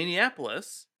from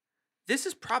Minneapolis, this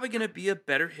is probably going to be a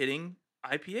better hitting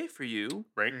IPA for you.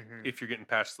 Right? Mhm. If you're getting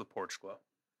past the porch glow.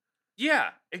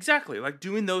 Yeah, exactly. Like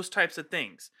doing those types of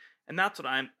things. And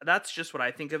that's just what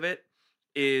I think of it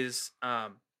is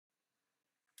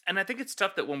and I think it's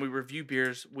tough that when we review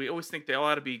beers, we always think they all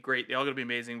ought to be great, they all got to be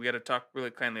amazing. We got to talk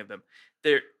really kindly of them.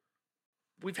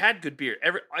 We've had good beer.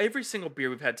 Every single beer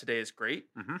we've had today is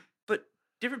great. Mhm. But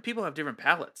different people have different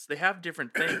palates. They have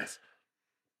different things.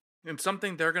 And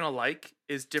something they're going to like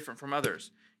is different from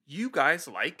others. You guys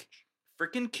like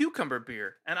freaking cucumber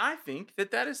beer, and I think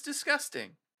that is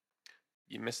disgusting.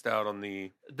 You missed out on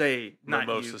the Not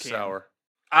mimosa you, Cam. sour.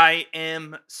 I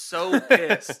am so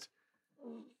pissed.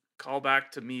 Call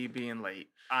back to me being late.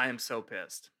 I am so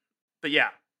pissed. But yeah,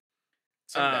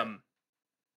 Someday.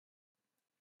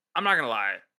 I'm not gonna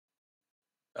lie,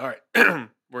 All right. We're gonna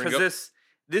because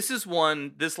go.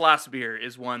 this last beer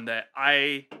is one that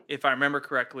if I remember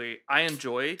correctly, I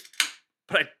enjoy,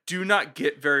 but I do not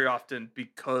get very often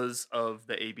because of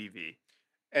the ABV.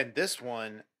 And this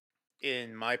one,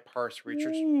 in my parse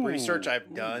research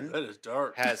I've done, That is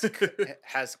dark.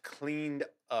 has cleaned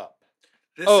up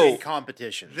This in is,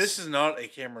 competitions. this is not a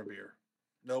camera beer.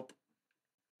 Nope.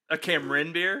 A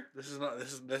Cameron beer. This is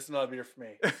not a beer for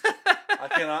me. I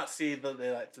cannot see the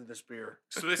daylight through this beer.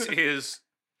 So this is,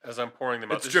 as I'm pouring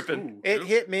them out, It's this- dripping. It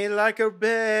hit me like a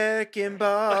wrecking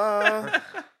ball. I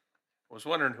was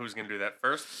wondering who's going to do that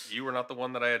first. You were not the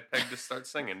one that I had pegged to start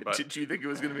singing, but Did you think it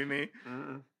was gonna be me?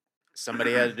 Mm-mm.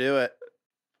 Somebody had to do it.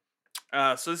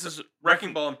 So this is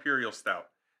Wrecking Ball Imperial Stout.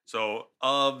 So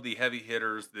of the heavy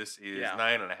hitters, this is Yeah.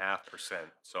 9.5%.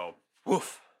 So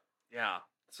Woof. Yeah.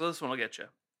 So this one will get you.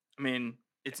 I mean,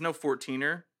 it's no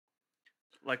 14er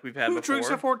like we've had Who before drinks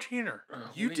a 14er?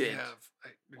 You what do did.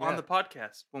 yeah. on the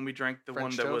podcast when we drank the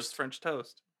French one that was toast? French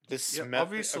toast. This Yeah, smell.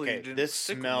 obviously you Okay, didn't this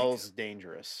stick with me. smells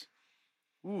dangerous.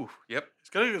 Ooh, yep. It's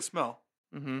got a good smell.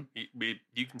 Mm-hmm.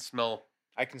 You can smell.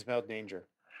 I can smell danger.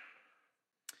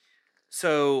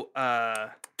 So, Oh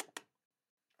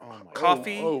my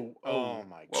Coffee, Oh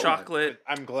my god. chocolate.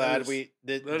 I'm glad is- we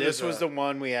that this is was a- the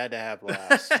one we had to have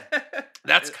last.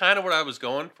 That's kind of what I was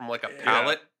going from, like a Yeah.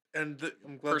 palate. And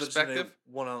I'm glad that's in a Perspective?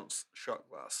 1 ounce shot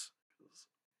glass.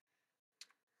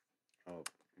 Oh.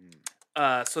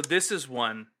 Mm. So this is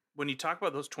one when you talk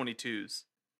about those 22s.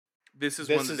 This is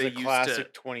This one that is they a used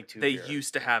classic to 22 they beer.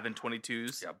 used to have in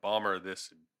 22s. Yeah, bomber. This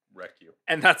would wreck you.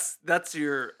 And that's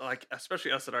your, like,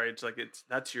 especially us at our age, like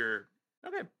that's your,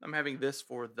 okay, I'm having this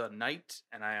for the night,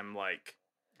 and I am like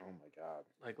Oh my god.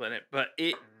 letting it, but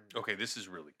it Okay, this is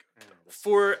really good.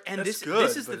 and That's this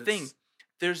good, is the but thing. it's-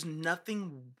 There's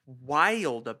nothing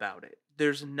wild about it.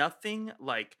 There's nothing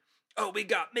like, oh, we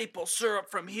got maple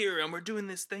syrup from here and we're doing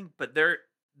this thing, but they're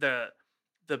the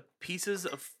pieces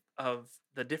of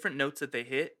the different notes that they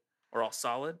hit are all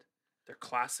solid. They're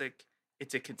classic.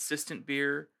 It's a consistent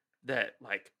beer that,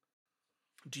 like,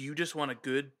 do you just want a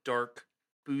good dark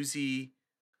boozy,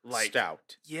 like,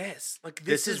 Stout. yes, like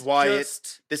This this is why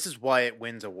just, This is why it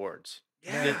wins awards.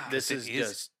 yeah. This It is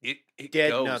just it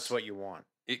dead goes, nuts what you want.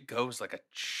 It goes like a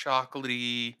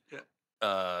chocolatey,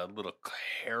 little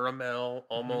caramel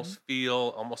almost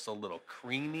feel, almost a little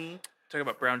creamy Talk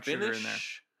about brown sugar in there.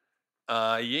 finish.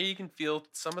 Yeah, you can feel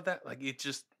some of that. Like it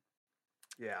just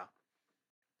Yeah.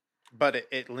 But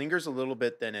it lingers a little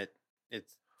bit, then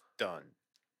it's done.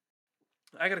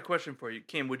 I got a question for you,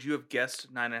 Kim. Would you have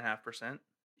guessed 9.5%?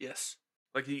 Yes.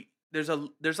 Like there's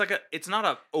like a, it's not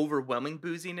a overwhelming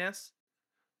booziness.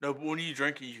 No, but when you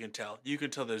drink it, you can tell. You can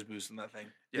tell there's booze in that thing.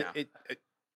 Yeah.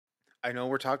 I know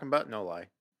we're talking about No Lie,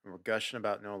 and we're gushing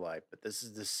about No Lie, but this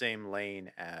is the same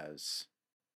lane as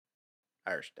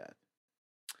Irish Death.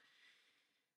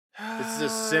 This is a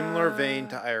similar vein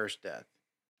to Irish Death.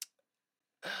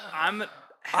 I'm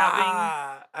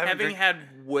I haven't having drank-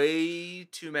 had way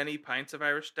too many pints of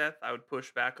Irish Death. I would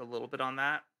push back a little bit on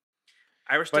that.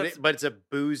 Irish Death, But it's a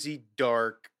boozy,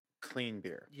 dark, clean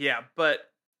beer. yeah,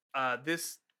 but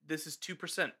this is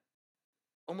 2%,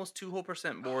 almost 2 whole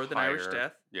percent more than Irish higher.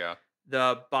 Death. Yeah.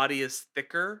 The body is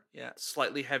thicker, Yeah.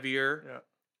 slightly heavier.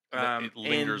 Yeah. And it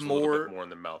lingers and a little more, bit more in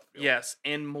the mouthfeel. yes,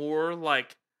 and more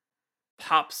like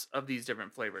pops of these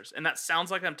different flavors. And that sounds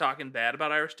like I'm talking bad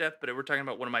about Irish Death, but we're talking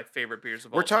about one of my favorite beers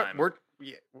of all time.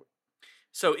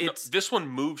 So No, it's this one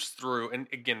moves through, and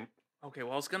again, okay.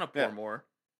 Well, I was gonna pour Yeah. more.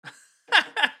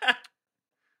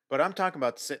 But I'm talking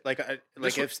about like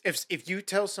This one- if you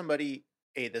tell somebody,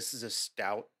 hey, this is a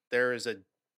stout, there is a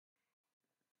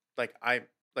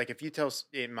if you tell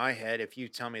in my head, if you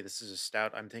tell me this is a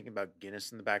stout, I'm thinking about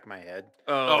Guinness in the back of my head.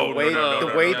 Oh, The no, way no, no, the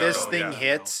no, way no, this no, thing yeah, no.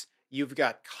 hits, you've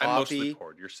got I'm mostly coffee.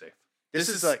 poured. You're safe. This This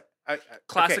is is like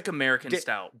classic okay, American da-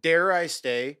 stout. Dare I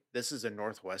say this is a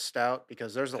Northwest stout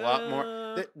because there's a lot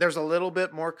more. There's a little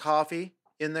bit more coffee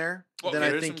in there Well, than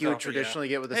there I is think some you would coffee, yeah. traditionally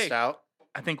get with a Hey. stout.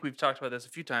 I think we've talked about this a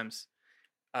few times.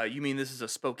 You mean this is a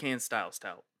Spokane style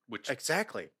stout? Which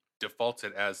Exactly. defaults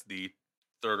it as the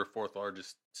third or fourth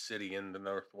largest city in the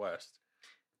Northwest.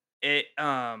 It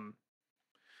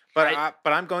But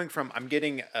I'm going from I'm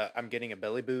getting a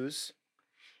belly booze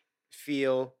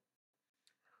feel,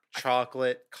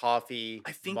 chocolate, coffee.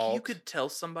 I think you malt. could tell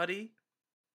somebody.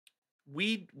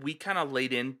 We kind of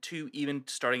laid into even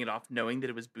starting it off knowing that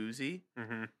it was boozy.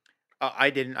 Mm-hmm.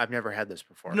 I didn't. I've never had this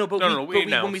before. No, but No, we, no, we but when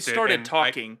we announced it, started and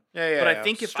talking, Yeah. but I yeah.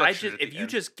 think if Structured at if the you end.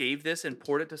 just gave this and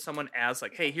poured it to someone as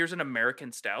like, hey, here's an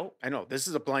American stout, I know this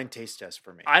is a blind taste test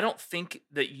for me. I don't think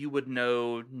that you would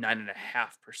know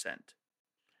 9.5%.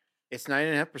 It's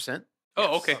 9.5%.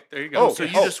 Oh, Yes. okay. There you go. Oh, So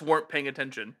you oh. just weren't paying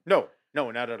attention. No,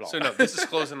 not at all. So no, this is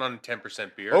closing on a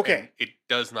 10% beer. Okay. and it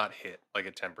does not hit like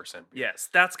a 10% beer. Yes,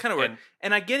 that's kind of where, And-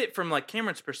 and I get it from like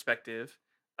Cameron's perspective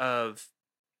of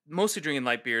mostly drinking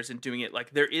light beers and doing it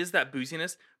like there is that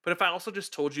booziness. But if I also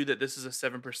just told you that this is a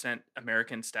 7%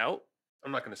 American stout,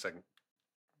 I'm not going to second.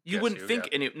 you Guess wouldn't you, think yeah.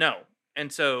 any no.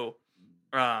 And so,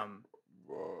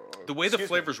 The way the Excuse me.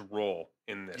 flavors roll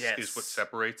in this is what Yes.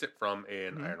 separates it from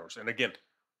an Mhm. Iron Horse. And again,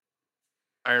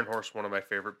 Iron Horse, one of my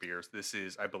favorite beers. This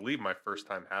is, I believe, my first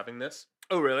time having this.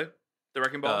 oh really, the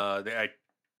Wrecking Ball.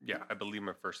 I believe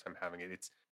my first time having it. It's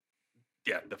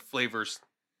the flavors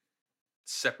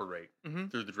separate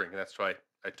Mhm. through the drink, and that's why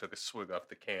I took a swig off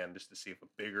the can just to see if a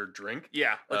bigger drink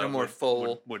Yeah, like a more would-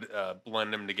 full. would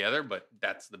blend them together. But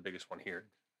that's the biggest one here.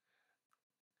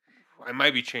 I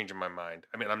might be changing my mind.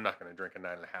 I mean, I'm not going to drink a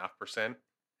 9.5%,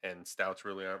 and stouts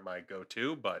really aren't my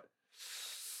go-to. But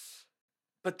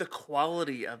But the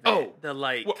quality of it, Oh, the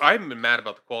like, well, I haven't been mad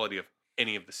about the quality of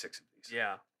any of the 6 of these.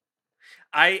 yeah.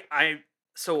 I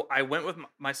So I went with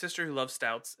my sister who loves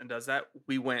stouts and does that.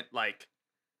 We went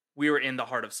we were in the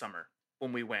heart of summer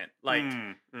when we went.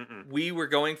 We were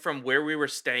going from where we were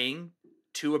staying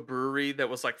to a brewery that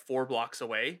was 4 blocks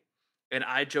away, and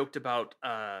I joked about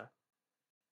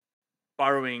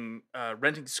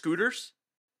renting scooters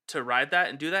to ride that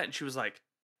and do that, and she was like,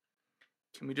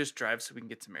 "Can we just drive so we can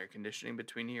get some air conditioning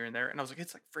between here and there?" And I was like,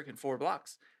 "It's freaking 4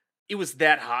 blocks." It was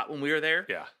that hot when we were there.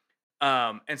 Yeah.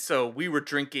 And so we were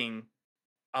drinking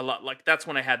a lot. That's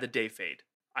when I had the day fade.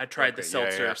 I tried the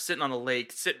seltzer, sitting on the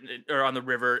lake, or on the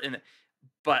river,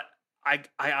 but I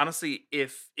honestly,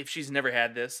 if she's never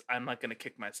had this, I'm not gonna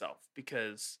kick myself,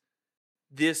 because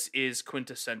this is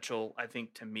quintessential, I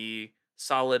think, to me,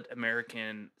 solid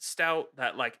American stout.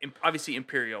 That obviously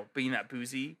Imperial being that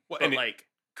boozy, Well, but and it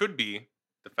could be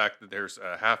the fact that there's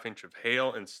a half inch of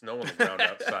hail and snow on the ground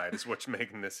outside is what's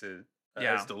making this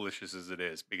as delicious as it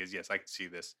is. Because yes, I can see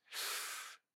this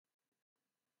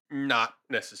not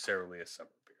necessarily a summer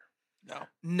beer.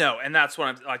 No, and that's what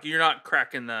I'm like. You're not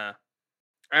cracking the.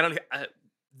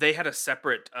 They had a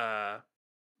separate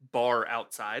bar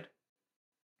outside,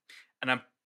 and I'm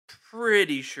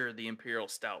pretty sure the Imperial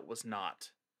Stout was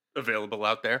not Available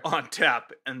out there. on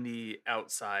tap in the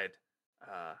outside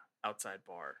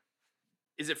bar.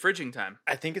 Is it fridging time?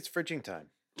 I think it's fridging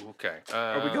time. Okay.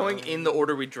 Are we going in the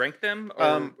order we drank them,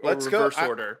 or let's go. reverse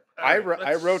order? I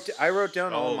wrote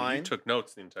down all mine. You took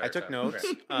notes the entire I took time. notes.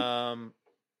 Okay.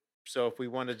 So if we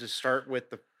wanted to start with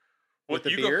the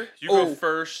you beer, you go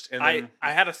first, and then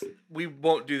I had we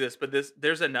won't do this, but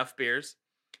there's enough beers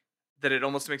that it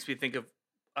almost makes me think of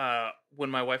when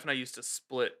my wife and I used to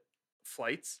split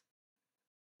flights.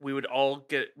 We'd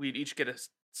each get a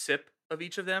sip of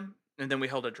each of them, and then we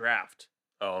held a draft.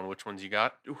 Oh, and which ones you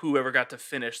got? Whoever got to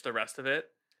finish the rest of it.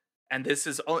 And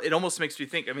it almost makes me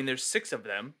think, I mean, there's 6 of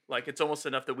them. It's almost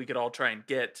enough that we could all try and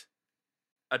get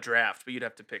a draft, but you'd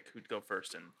have to pick who'd go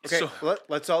first. And okay, so,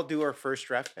 let's all do our first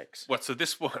draft picks. What? So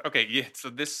this one? Okay, yeah. So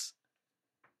this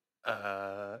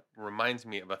reminds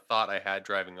me of a thought I had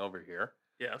driving over here.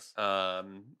 Yes.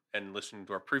 And listening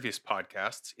to our previous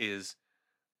podcasts, is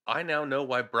I now know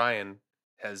why Brian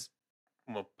has,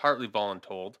 partly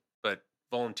voluntold, but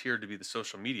volunteered to be the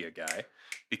social media guy,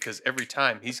 because every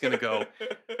time he's going to go,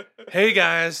 "Hey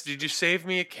guys, did you save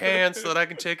me a can so that I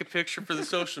can take a picture for the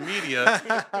social media?"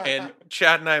 And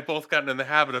Chad and I have both gotten in the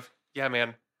habit of, "Yeah,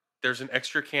 man, there's an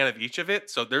extra can of each of it.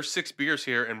 So there's 6 beers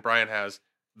here, and Brian has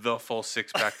the full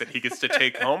 6-pack that he gets to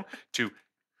take home to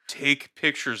take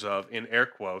pictures of," in air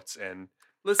quotes. And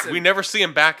listen, we never see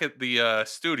him back at the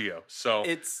studio. So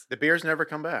the beers never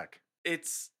come back.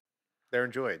 They're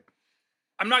enjoyed.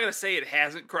 I'm not gonna say it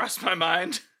hasn't crossed my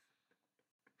mind.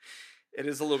 It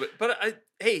is a little bit, but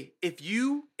hey, if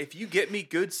you get me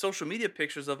good social media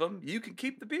pictures of them, you can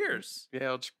keep the beers. Yeah,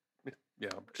 I'll just bring you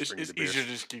It's the beers. easier to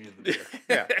just give you the beer.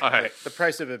 Yeah. All right. The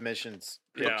price of admission's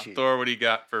cheap. Thor, what do you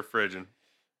got for fridging?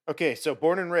 Okay, so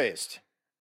born and raised.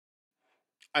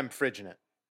 I'm fridging it.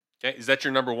 Okay, is that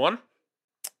your number 1?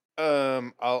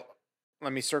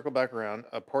 Let me circle back around.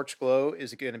 A Porch Glow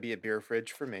is going to be a beer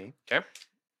fridge for me. Okay.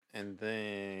 And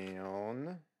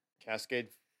then Cascade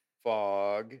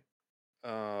Fog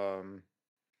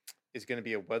is going to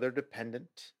be a weather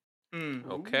dependent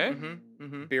Okay.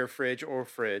 beer fridge or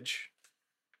fridge.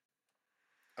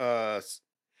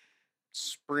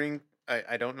 Spring,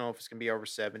 I don't know if it's going to be over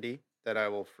 70 that I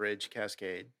will fridge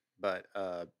Cascade, but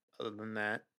other than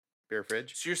that, beer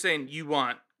fridge. So you're saying you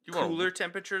want cooler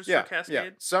temperatures Yeah, for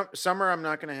Cascade? yeah. Summer, I'm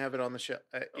not going to have it on the shelf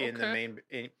in the main.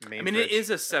 I mean, fridge. it is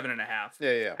a 7.5.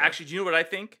 Yeah. Actually, do you know what I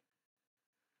think?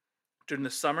 During the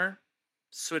summer,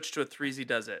 switch to a 3Z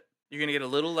does it. You're gonna get a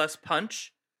little less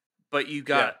punch, but you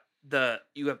got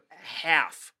you have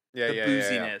half the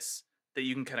booziness that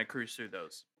you can kind of cruise through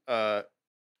those.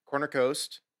 Corner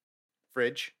Coast,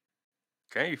 fridge.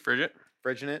 Okay, you fridge it.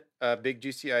 Fridging it. Big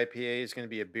Juicy IPA is going to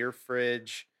be a beer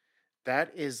fridge.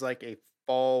 That is like a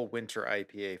fall winter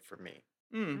IPA for me.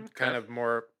 Kind of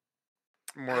more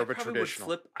of a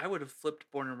traditional. I would have flipped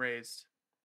Born and Raised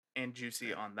and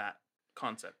Juicy on that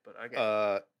concept, but I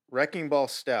get Wrecking Ball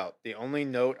Stout. The only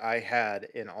note I had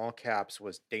in all caps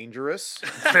was dangerous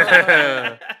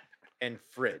and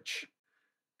fridge.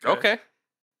 Okay.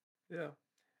 Yeah.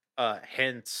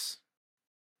 Hence,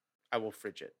 I will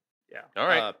fridge it. Yeah. All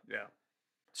right. Yeah.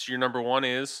 So your number 1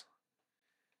 is?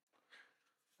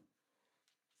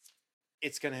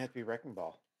 It's going to have to be Wrecking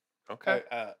Ball. Okay.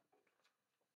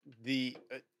 The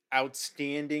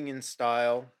outstanding in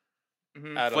style.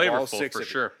 Out Flavorful, of all 6 for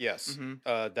sure. Yes.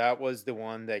 That was the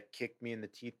one that kicked me in the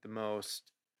teeth the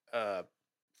most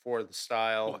for the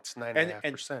style. Well, it's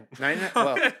 9.5%. 9.5,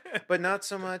 well, but not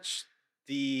so much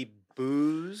the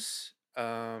booze,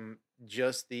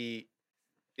 just it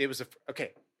was a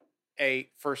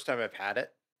first time I've had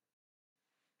it,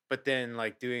 but then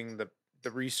like doing the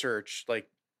research, like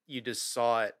you just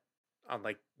saw it on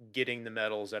like getting the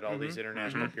medals at all these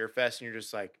international beer fests, and you're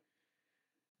just like,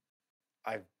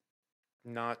 I've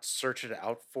not searched it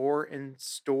out for in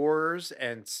stores,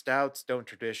 and stouts don't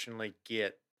traditionally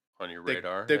get On your the,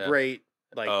 radar. the yeah. great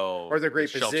or the great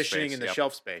shelf positioning space, in the yep.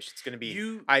 shelf space. It's going to be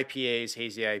You IPAs,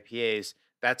 hazy IPAs.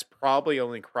 That's probably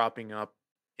only cropping up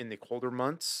in the colder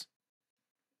months.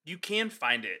 you can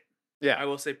find it. Yeah. I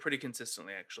will say pretty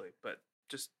consistently actually, but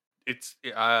just It's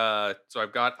so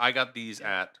I got these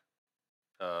at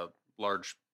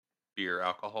large beer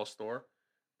alcohol store,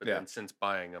 but Yeah. then since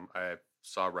buying them, I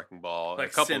saw Wrecking Ball and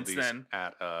Like, a couple of since these then.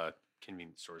 at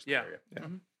convenience stores in Yeah. the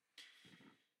area.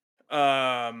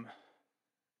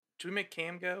 Do we make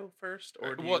Cam go first,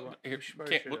 or do what- you want? here, We should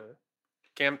probably Cam- what- shoulda-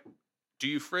 Cam, do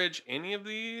you fridge any of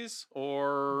these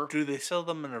or Do they sell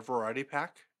them in a variety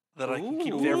pack that I can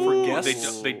keep Ooh. there for Ooh,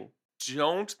 guests? They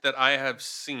don't that I have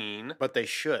seen. But they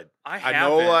should. I A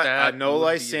haven't. That Nola would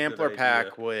be a good sampler idea.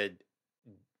 pack would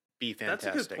be That's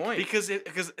fantastic. a good point.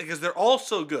 because they're all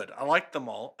so good. I like them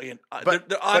all. Again,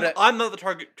 But- I'm not the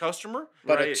target customer.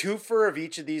 But a Right. twofer of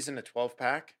each of these in a 12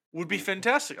 pack. Would be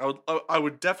fantastic. I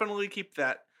would definitely keep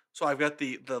that. So I've got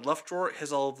the left drawer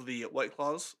has all of the White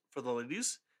Claws for the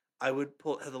ladies. I would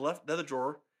have the other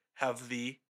drawer have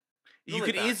the You Lily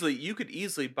could pack.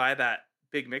 easily buy that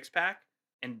big mix pack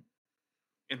and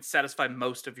satisfy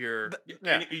most of your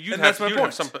Yeah. You'd And have, that's my you'd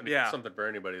have point. Yeah. something for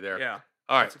anybody there. yeah.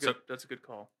 All right. That's a good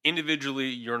call. Individually,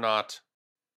 you're not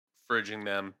fridging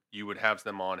them. You would have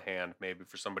them on hand, maybe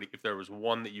for somebody. If there was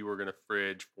one that you were going to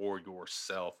fridge for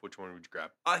yourself, which one would you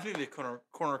grab? I think the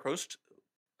corner coast.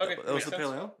 Okay, that was makes the sense.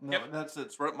 paleo. No, Yep.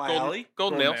 it's right up my Golden, alley.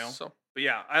 golden Golden nails. nail. So But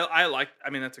yeah, I like. I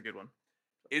mean, that's a good one.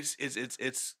 It's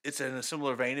in a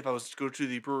similar vein. If I was to go to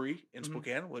the brewery in Mhm.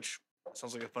 Spokane, which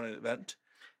sounds like a fun event,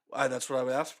 that's what I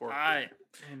would ask for. I'm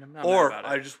not Or mad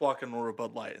about I it. just walk in and order a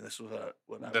Bud Light, and this is what I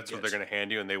would that's what they're get. going to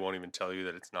hand you, and they won't even tell you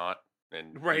that it's not,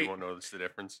 and Right. you won't notice the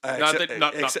difference. Uh, not except- that,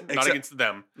 not, except- not except- against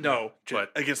them, No.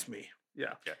 but against me.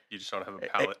 Yeah. yeah, you just don't have a Eh, eh.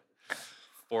 palate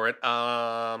for it.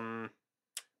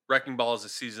 Wrecking Ball is a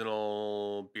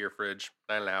seasonal beer fridge,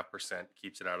 9.5%,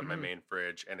 keeps it out of my Mhm. main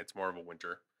fridge, and it's more of a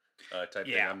winter type thing.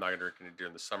 Yeah. I'm not gonna drink it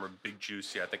during the summer. Big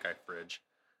Juicy, I think I fridge.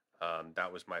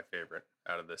 That was my favorite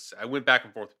out of this. I went back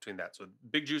and forth between that. So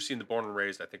Big Juicy and the Born and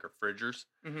Raised, I think, are fridgers.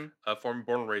 Mm-hmm. For me,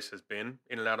 Born and Raised has been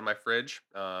in and out of my fridge.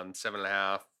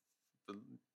 7.5,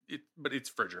 but it's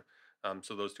fridger.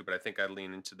 So those two, but I think I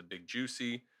lean into the Big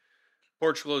Juicy.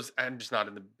 Portugal's, I'm just not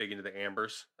big into the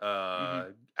ambers.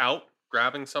 Out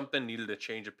grabbing something, needed a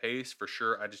change of pace for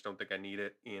sure. I just don't think I need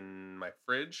it in my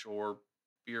fridge or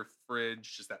beer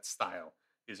fridge. Just that style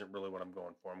isn't really what I'm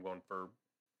going for. I'm going for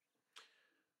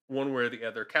one way or the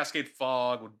other. Cascade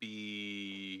Fog would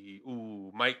be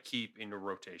might keep in a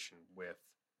rotation with.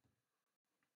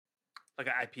 Like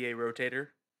an IPA rotator.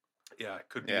 Yeah, it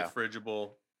could be Yeah. a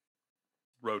fridgeable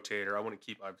rotator. I wouldn't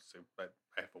keep, obviously, but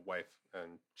I have a wife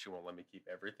and she won't let me keep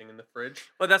everything in the fridge.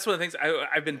 But that's one of the things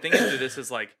I've been thinking through this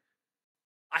is like,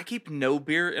 I keep no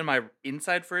beer in my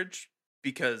inside fridge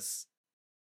because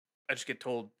I just get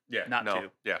told Yeah, not no,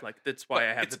 to. yeah. Like that's why I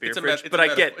have It's- the beer it's a fridge. met- But it's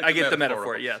a I get the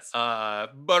metaphor. metaphor. Yes.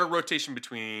 But a rotation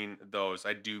between those,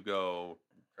 I do go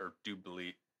or do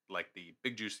believe like the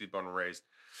Big Juicy Bone and Raised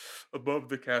above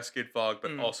the Cascade Fog,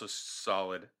 but also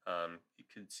solid. You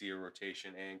could see a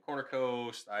rotation. And Corner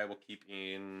Coast, I will keep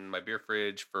in my beer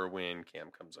fridge for when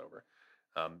Cam comes over.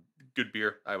 Good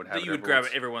beer. I would have. That it you would every grab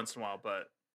once- it every once in a while,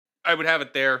 but I would have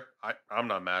it there. I'm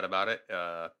not mad about it.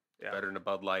 Yeah. Better than a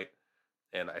Bud Light,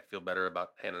 and I feel better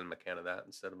about handling a can of that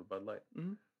instead of a Bud Light.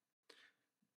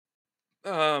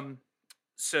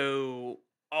 So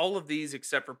all of these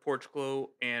except for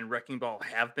Portugal and Wrecking Ball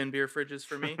have been beer fridges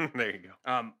for me. There you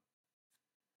go.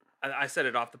 I said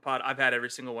it off the pod. I've had every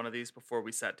single one of these before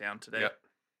we sat down today.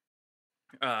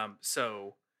 Yep.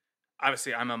 So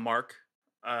obviously I'm a mark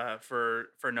for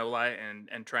No Lie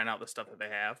and trying out the stuff that they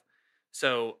have.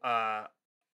 So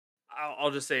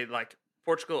I'll just say like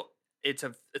Portugal, it's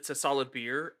a solid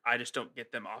beer. I just don't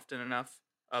get them often enough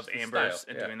of It's the ambers style,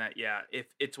 and yeah. doing that. Yeah, if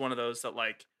it's one of those that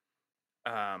like,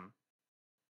 I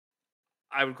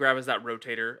would grab as that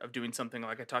rotator of doing something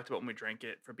like I talked about when we drank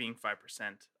it for being 5%.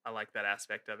 I like that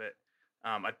aspect of it.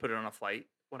 I'd put it on a flight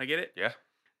when I get it. Yeah.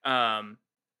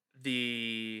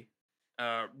 The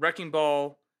Wrecking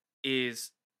Ball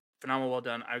is phenomenal, well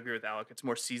done. I agree with Alec. It's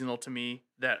more seasonal to me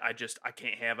that I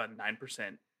can't have a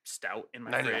 9% stout in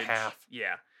my fridge. 9.5.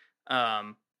 Yeah.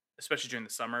 Especially during the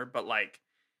summer. But like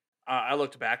I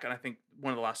looked back, and I think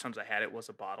one of the last times I had it was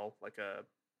a bottle, like a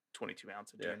 22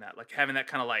 ounce, and Yeah. doing that, like having that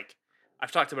kind of like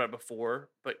I've talked about it before,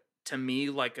 but to me,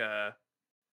 like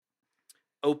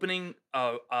opening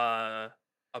a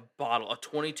bottle, a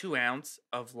 22 ounce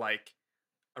of like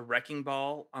a wrecking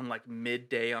ball on like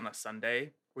midday on a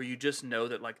Sunday, where you just know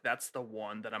that like that's the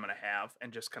one that I'm gonna have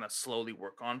and just kind of slowly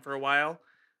work on for a while.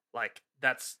 Like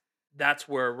that's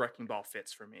where wrecking ball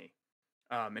fits for me.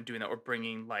 And doing that, or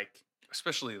bringing like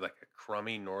Especially like a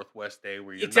crummy Northwest day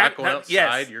where you're Exact- not going that- outside.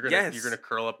 yes, You're gonna yes.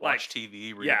 curl up, Like, watch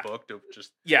TV, read yeah. a book. To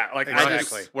just like I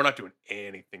Exactly. just we're not doing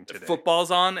anything today.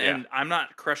 football's on, Yeah. and I'm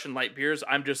not crushing light beers.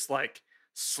 I'm just like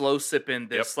slow sipping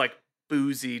this like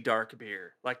boozy dark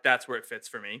beer. Like that's where it fits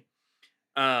for me.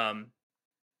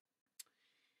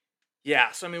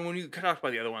 Yeah, so I mean, when you talk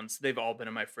about the other ones, they've all been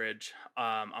in my fridge.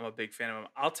 I'm a big fan of them.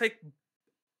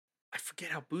 I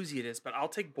forget how boozy it is, but I'll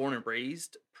take Born and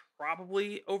Raised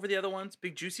probably over the other ones.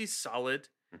 Big Juicy's solid,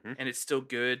 Mhm. and it's still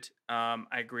good. I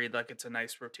agreed, like it's a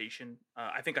nice rotation.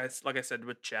 I think like I said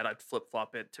with Chad, I'd flip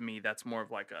flop it. To me, that's more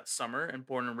of like a summer, and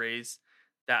Born and Raised,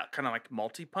 that kind of like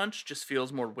multi punch just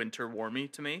feels more winter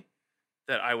warmy to me.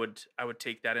 That I would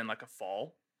take that in like a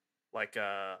fall. Like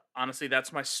honestly,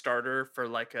 that's my starter for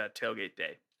like a tailgate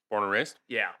day. Born and raised.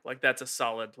 Yeah, like that's a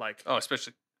solid like Oh,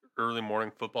 especially early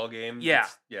morning football game. Yeah.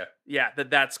 Yeah. yeah,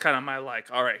 that's kind of my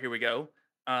like, all right, here we go.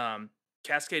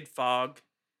 Cascade Fog,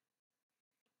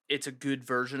 it's a good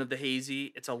version of the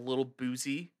hazy. It's a little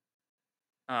boozy.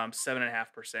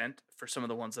 7.5% for some of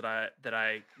the ones that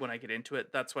I when I get into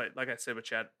it. That's why, like I said with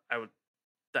Chad,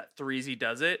 that 3Z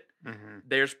does it. Mm-hmm.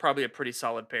 There's probably a pretty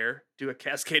solid pair. Do a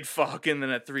Cascade Fog and then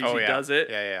a 3Z Oh, yeah. does it.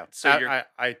 Yeah. So you're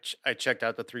I checked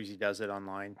out the 3Z does it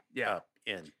online. Yeah.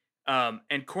 In.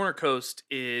 And Corner Coast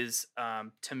is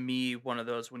to me one of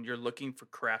those when you're looking for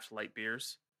craft light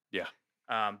beers. Yeah.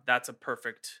 That's a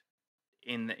perfect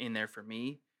in there for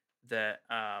me. That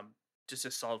just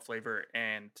a solid flavor,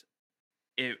 and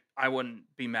I wouldn't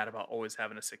be mad about always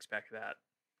having a 6-pack of that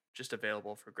just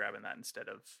available for grabbing that instead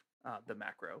of the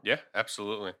macro. Yeah.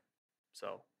 Absolutely.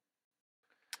 So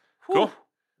Cool. Whew.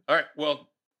 All right. Well,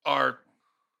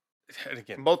 and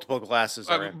again, Multiple glasses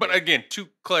are but empty. again, to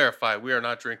clarify, we are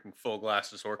not drinking full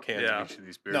glasses or cans Yeah. of each of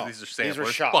these beers. No, These are samplers. These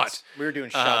are shots. We were doing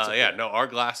shots. of Yeah, beer. no, our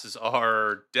glasses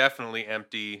are definitely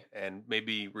empty and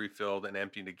maybe refilled and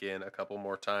emptied again a couple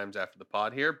more times after the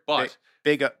pod here. But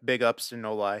Big ups to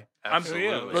No Lie.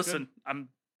 absolutely, Listen,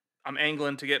 I'm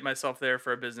angling to get myself there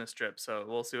for a business trip, so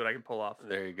we'll see what I can pull off.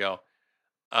 there you go.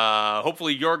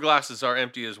 Hopefully your glasses are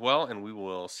empty as well, and we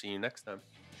will see you next time.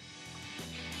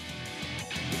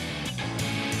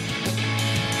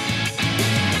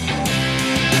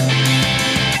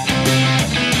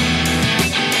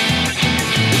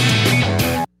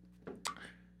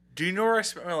 Do you know where I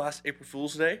spent my last April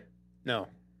Fool's Day? No.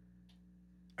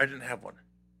 I didn't have one.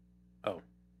 Oh.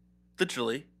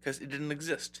 Literally, because it didn't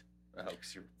exist. Oh,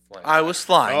 because you're flying. I was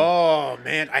flying. Oh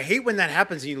man, I hate when that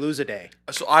happens and you lose a day.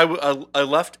 So I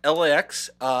left LAX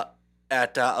at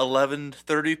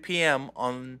 11:30 p.m.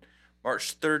 on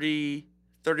March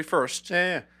 31st,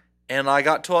 Yeah. and I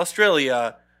got to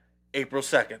Australia April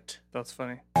 2nd. That's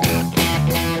funny.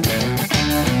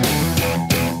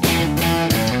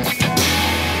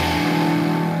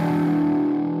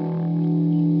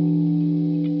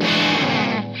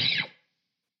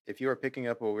 If you are picking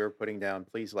up what we were putting down,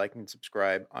 please like and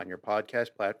subscribe on your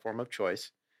podcast platform of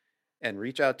choice. And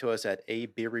reach out to us at A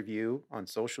Beer Review on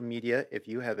social media if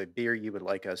you have a beer you would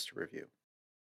like us to review.